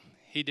that,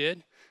 He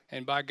did.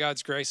 And by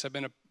God's grace, I've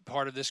been a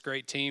part of this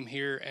great team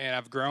here, and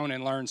I've grown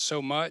and learned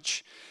so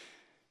much.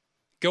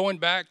 Going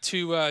back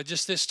to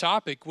just this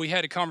topic, we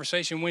had a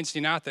conversation Wednesday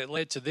night that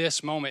led to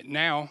this moment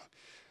now.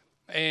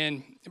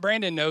 And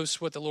Brandon knows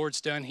what the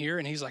Lord's done here,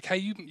 and he's like, hey,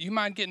 you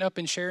mind getting up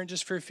and sharing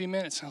just for a few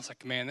minutes? And I was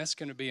like, man, that's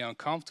going to be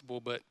uncomfortable,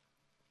 but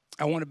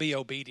I want to be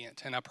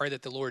obedient, and I pray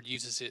that the Lord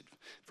uses it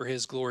for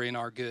His glory and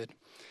our good.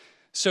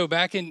 So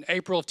back in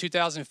April of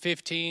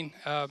 2015,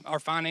 our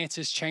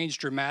finances changed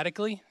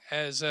dramatically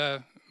as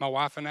my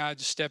wife and I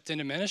just stepped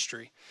into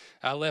ministry.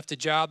 I left a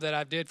job that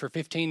I did for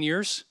 15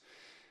 years.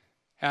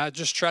 I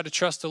just tried to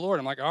trust the Lord.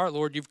 I'm like, all right,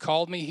 Lord, you've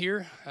called me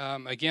here.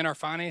 Again, our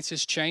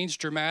finances changed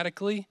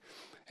dramatically,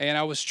 and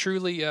I was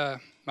truly,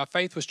 my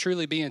faith was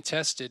truly being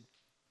tested.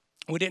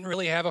 We didn't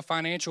really have a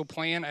financial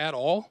plan at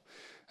all.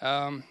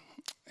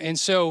 And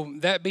so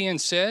that being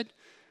said,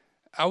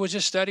 I was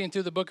just studying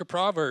through the book of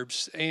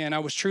Proverbs, and I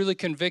was truly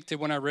convicted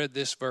when I read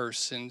this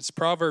verse. And it's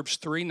Proverbs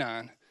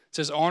 3:9. It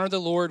says, honor the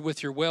Lord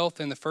with your wealth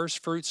and the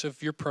first fruits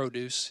of your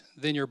produce.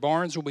 Then your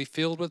barns will be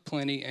filled with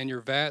plenty, and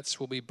your vats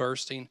will be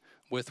bursting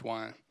with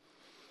wine.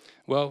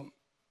 Well,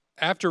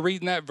 after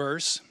reading that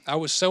verse, I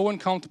was so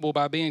uncomfortable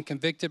by being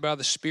convicted by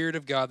the Spirit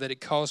of God that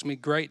it caused me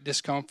great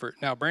discomfort.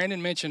 Now,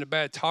 Brandon mentioned a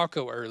bad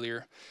taco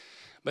earlier,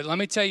 but let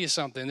me tell you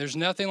something. There's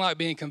nothing like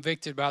being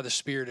convicted by the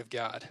Spirit of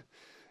God.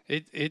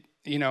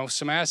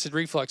 Some acid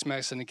reflux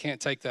medicine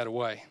can't take that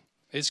away.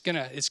 It's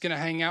gonna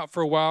hang out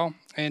for a while,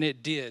 and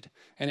it did,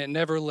 and it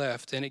never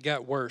left, and it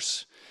got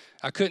worse.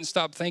 I couldn't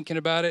stop thinking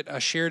about it. I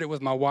shared it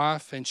with my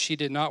wife, and she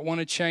did not want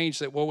to change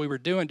that what we were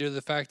doing due to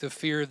the fact of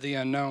fear of the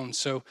unknown.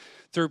 So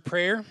through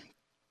prayer,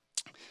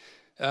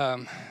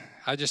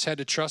 I just had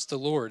to trust the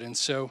Lord. And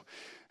so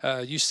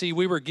you see,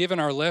 we were given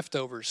our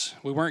leftovers.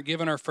 We weren't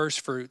given our first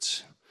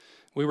fruits.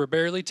 We were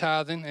barely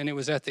tithing, and it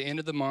was at the end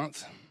of the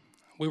month.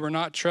 We were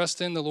not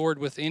trusting the Lord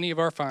with any of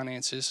our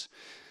finances.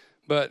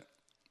 But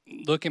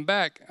looking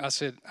back, I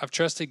said, I've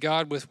trusted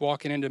God with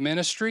walking into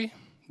ministry,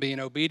 being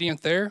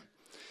obedient there.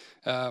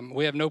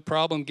 We have no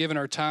problem giving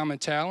our time and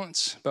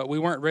talents, but we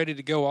weren't ready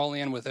to go all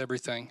in with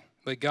everything.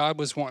 But God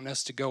was wanting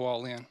us to go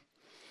all in.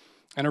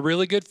 And a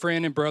really good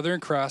friend and brother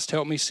in Christ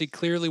helped me see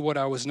clearly what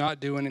I was not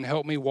doing and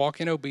helped me walk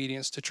in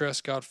obedience to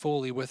trust God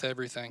fully with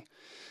everything.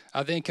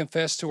 I then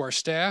confessed to our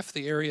staff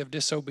the area of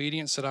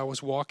disobedience that I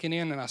was walking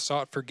in, and I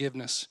sought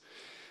forgiveness.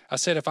 I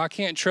said, if I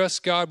can't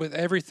trust God with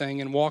everything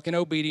and walk in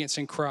obedience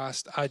in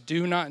Christ, I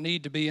do not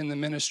need to be in the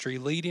ministry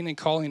leading and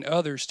calling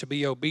others to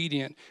be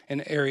obedient in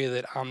an area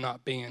that I'm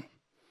not being.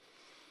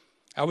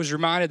 I was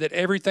reminded that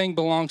everything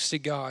belongs to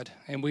God,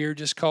 and we are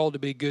just called to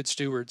be good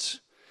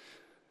stewards.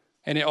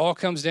 And it all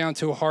comes down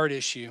to a heart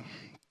issue.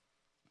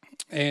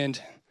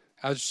 And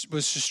I was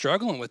just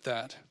struggling with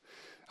that.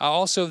 I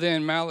also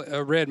then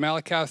read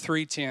Malachi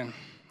 3:10.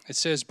 It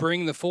says,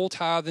 bring the full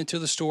tithe into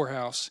the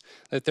storehouse,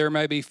 that there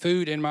may be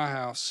food in my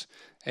house,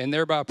 and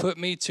thereby put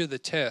me to the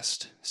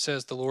test,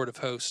 says the Lord of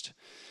hosts.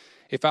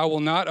 If I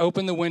will not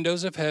open the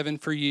windows of heaven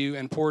for you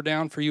and pour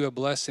down for you a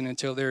blessing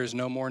until there is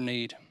no more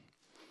need.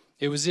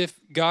 It was as if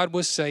God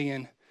was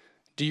saying,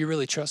 do you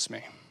really trust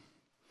me?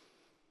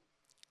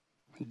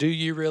 Do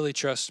you really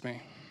trust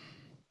me?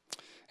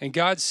 And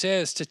God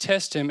says to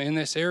test him in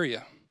this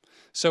area.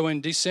 So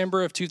in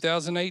December of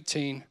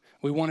 2018,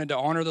 we wanted to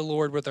honor the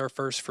Lord with our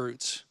first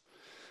fruits.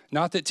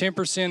 Not that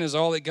 10% is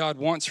all that God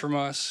wants from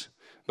us,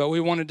 but we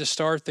wanted to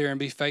start there and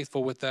be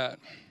faithful with that.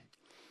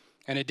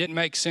 And it didn't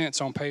make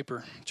sense on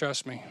paper,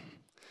 trust me.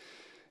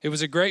 It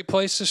was a great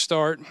place to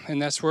start,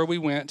 and that's where we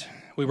went.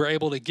 We were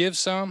able to give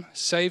some,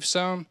 save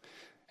some,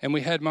 and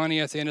we had money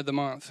at the end of the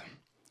month.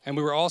 And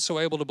we were also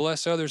able to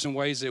bless others in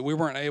ways that we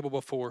weren't able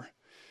before.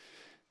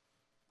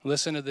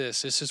 Listen to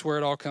this. This is where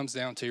it all comes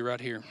down to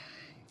right here.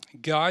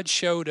 God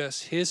showed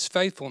us his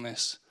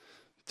faithfulness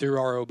through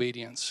our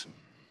obedience.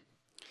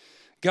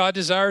 God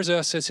desires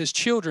us as his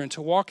children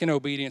to walk in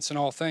obedience in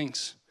all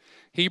things.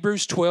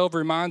 Hebrews 12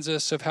 reminds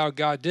us of how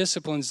God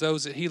disciplines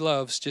those that he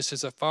loves, just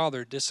as a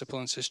father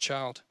disciplines his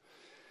child.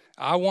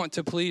 I want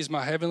to please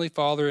my heavenly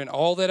Father in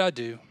all that I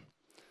do.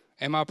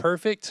 Am I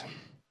perfect?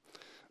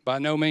 By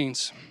no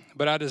means.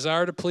 But I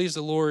desire to please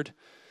the Lord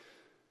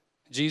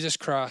Jesus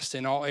Christ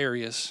in all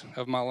areas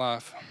of my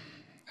life.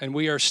 And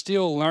we are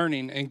still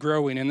learning and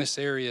growing in this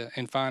area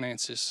in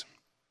finances.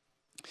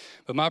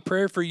 But my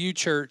prayer for you,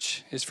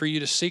 church, is for you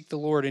to seek the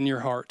Lord in your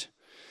heart.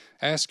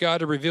 Ask God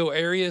to reveal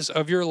areas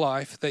of your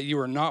life that you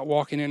are not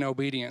walking in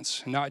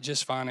obedience, not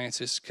just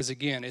finances, because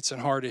again, it's a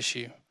hard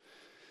issue.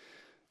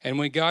 And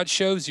when God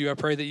shows you, I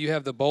pray that you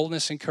have the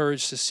boldness and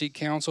courage to seek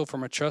counsel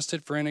from a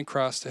trusted friend in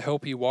Christ to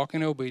help you walk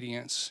in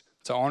obedience,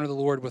 to honor the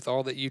Lord with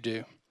all that you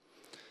do.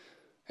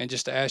 And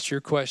just to ask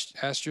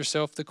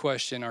yourself the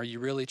question, are you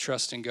really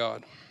trusting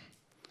God?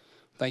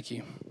 Thank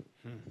you.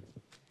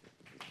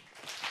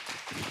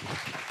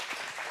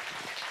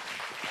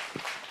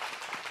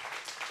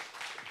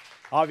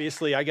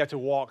 Obviously, I got to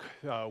walk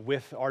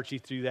with Archie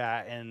through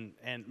that,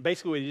 and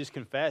basically he just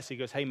confessed. He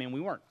goes, "Hey, man, we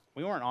weren't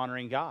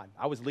honoring God.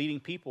 I was leading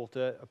people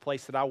to a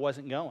place that I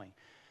wasn't going."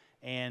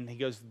 And he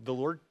goes, "The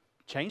Lord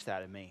changed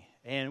that in me."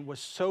 And what's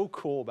so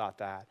cool about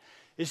that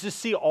is to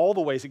see all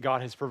the ways that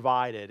God has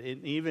provided,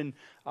 and even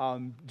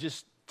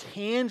just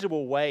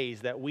tangible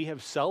ways that we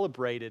have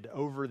celebrated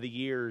over the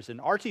years.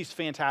 And Archie's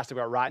fantastic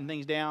about writing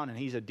things down, and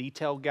he's a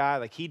detailed guy.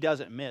 Like, he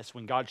doesn't miss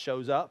when God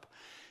shows up.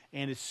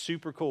 And it's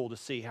super cool to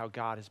see how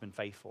God has been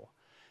faithful.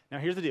 Now,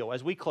 here's the deal.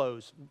 As we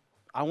close,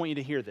 I want you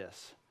to hear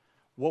this.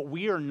 What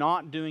we are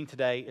not doing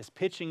today is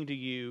pitching to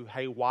you,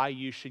 hey, why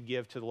you should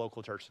give to the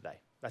local church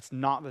today. That's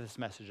not what this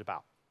message is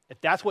about.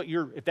 If that's what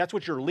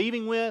you're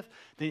leaving with,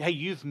 then, hey,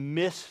 you've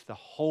missed the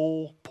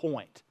whole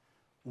point.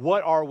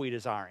 What are we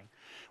desiring?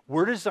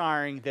 We're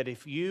desiring that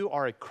if you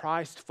are a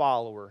Christ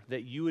follower,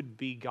 that you would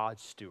be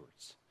God's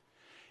stewards.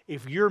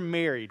 If you're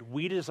married,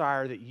 we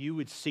desire that you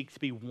would seek to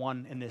be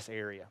one in this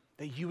area,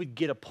 that you would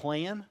get a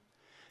plan,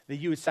 that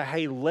you would say,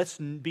 hey, let's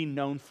be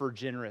known for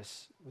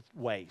generous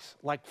ways.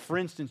 Like, for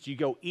instance, you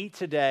go eat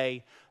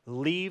today,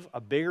 leave a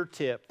bigger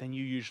tip than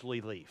you usually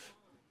leave.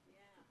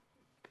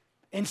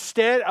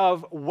 Instead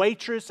of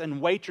waitress and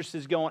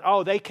waitresses going,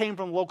 oh, they came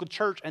from the local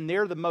church and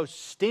they're the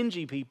most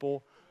stingy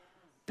people,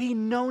 be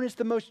known as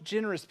the most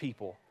generous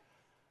people.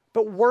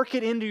 But work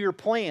it into your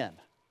plan.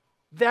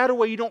 That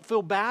way you don't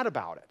feel bad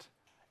about it.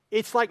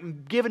 It's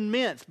like giving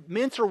mints.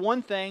 Mints are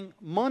one thing,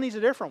 money's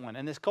a different one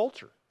in this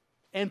culture.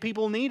 And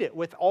people need it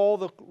with all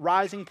the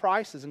rising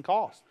prices and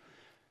costs.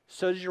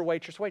 So does your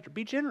waitress.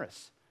 Be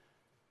generous.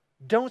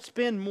 Don't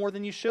spend more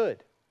than you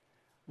should.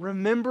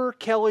 Remember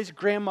Kelly's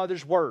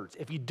grandmother's words.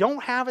 If you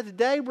don't have it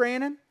today,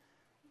 Brandon,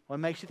 what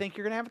makes you think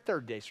you're going to have it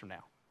 30 days from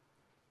now?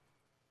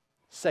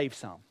 Save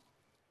some.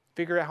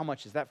 Figure out how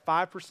much is that,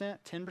 5%,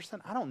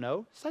 10%? I don't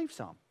know. Save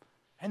some.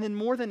 And then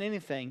more than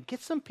anything, get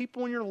some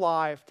people in your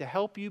life to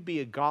help you be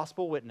a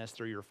gospel witness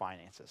through your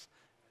finances.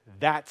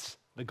 That's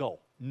the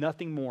goal.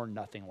 Nothing more,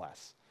 nothing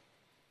less.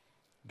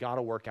 Got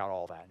to work out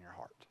all that in your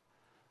heart.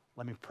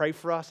 Let me pray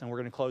for us, and we're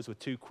going to close with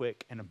two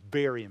quick and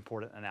very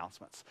important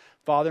announcements.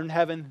 Father in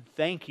heaven,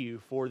 thank you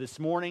for this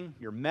morning,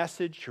 your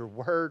message, your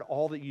word,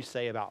 all that you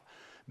say about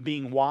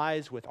being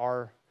wise with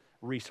our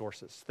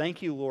resources.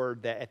 Thank you,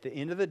 Lord, that at the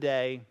end of the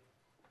day,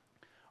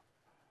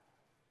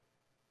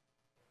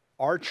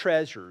 our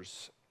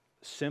treasures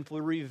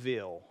simply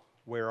reveal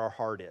where our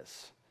heart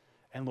is.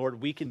 And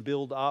Lord, we can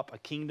build up a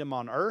kingdom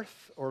on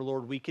earth, or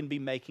Lord, we can be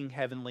making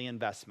heavenly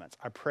investments.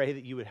 I pray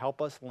that you would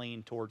help us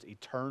lean towards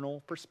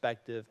eternal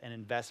perspective and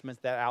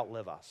investments that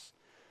outlive us.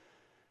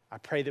 I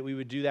pray that we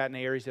would do that in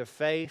areas of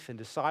faith and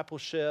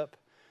discipleship,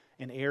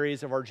 in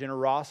areas of our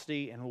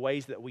generosity, in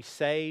ways that we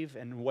save,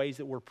 and in ways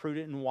that we're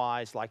prudent and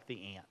wise like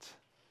the ant.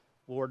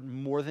 Lord,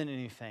 more than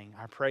anything,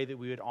 I pray that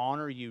we would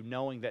honor you,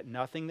 knowing that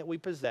nothing that we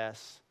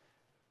possess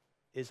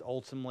is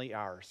ultimately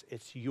ours.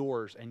 It's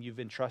yours, and you've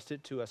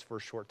entrusted to us for a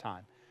short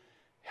time.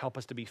 Help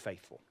us to be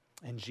faithful.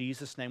 In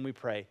Jesus' name we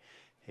pray.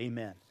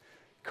 Amen.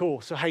 Cool.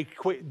 So, hey,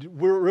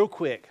 real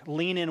quick,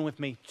 lean in with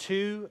me.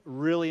 Two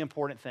really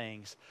important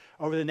things.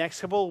 Over the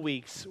next couple of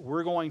weeks,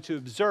 we're going to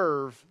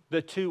observe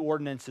the two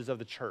ordinances of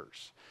the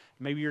church.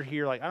 Maybe you're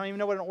here like, I don't even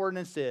know what an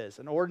ordinance is.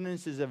 An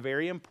ordinance is a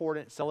very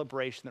important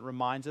celebration that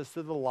reminds us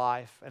of the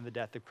life and the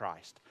death of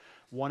Christ.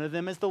 One of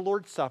them is the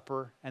Lord's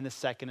Supper, and the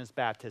second is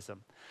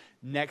baptism.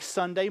 Next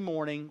Sunday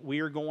morning, we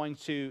are going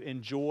to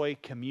enjoy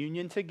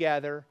communion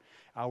together,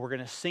 We're going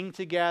to sing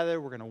together,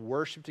 we're going to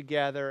worship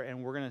together,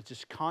 and we're going to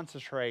just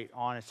concentrate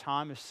on a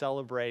time of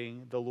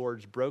celebrating the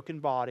Lord's broken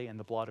body and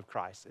the blood of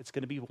Christ. It's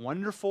going to be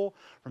wonderful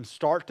from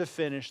start to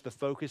finish. The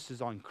focus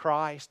is on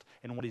Christ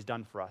and what He's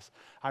done for us.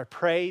 I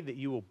pray that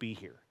you will be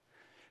here.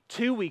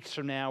 2 weeks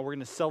from now, we're going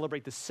to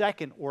celebrate the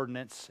second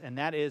ordinance, and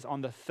that is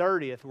on the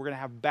 30th. We're going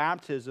to have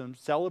baptism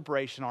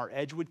celebration on our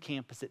Edgewood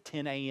campus at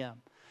 10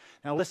 a.m.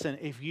 Now listen,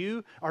 if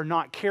you are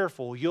not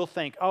careful, you'll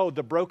think, oh,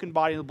 the broken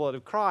body and the blood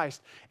of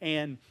Christ,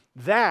 and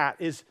that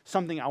is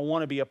something I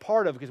want to be a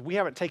part of because we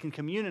haven't taken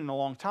communion in a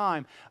long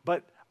time,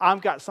 but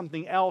I've got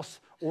something else,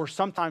 or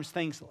sometimes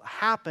things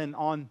happen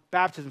on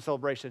baptism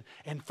celebration.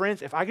 And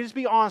friends, if I could just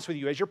be honest with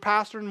you, as your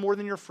pastor and more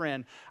than your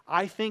friend,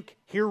 I think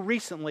here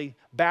recently,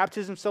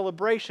 baptism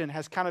celebration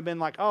has kind of been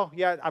like, oh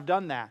yeah, I've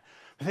done that.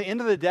 At the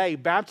end of the day,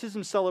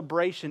 baptism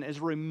celebration is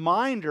a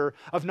reminder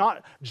of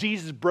not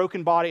Jesus'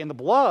 broken body and the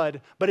blood,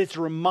 but it's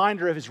a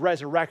reminder of His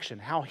resurrection,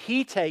 how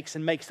He takes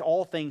and makes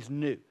all things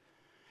new.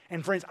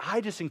 And friends, I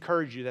just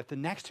encourage you that the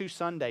next 2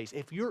 Sundays,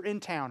 if you're in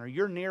town or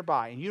you're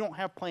nearby and you don't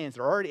have plans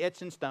that are already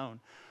etched in stone,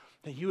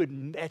 that you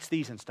would etch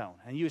these in stone.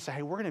 And you would say,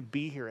 hey, we're going to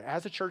be here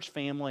as a church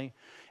family,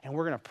 and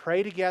we're going to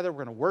pray together,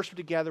 we're going to worship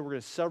together, we're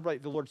going to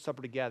celebrate the Lord's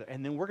Supper together,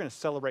 and then we're going to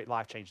celebrate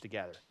life change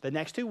together. The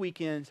next 2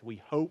 weekends,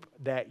 we hope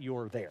that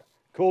you're there.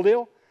 Cool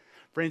deal?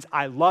 Friends,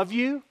 I love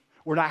you.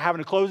 We're not having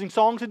a closing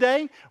song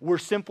today. We're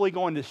simply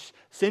going to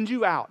send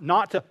you out,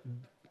 not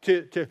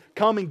to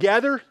come and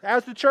gather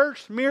as the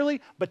church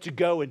merely, but to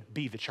go and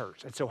be the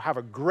church. And so have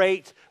a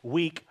great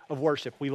week of worship. We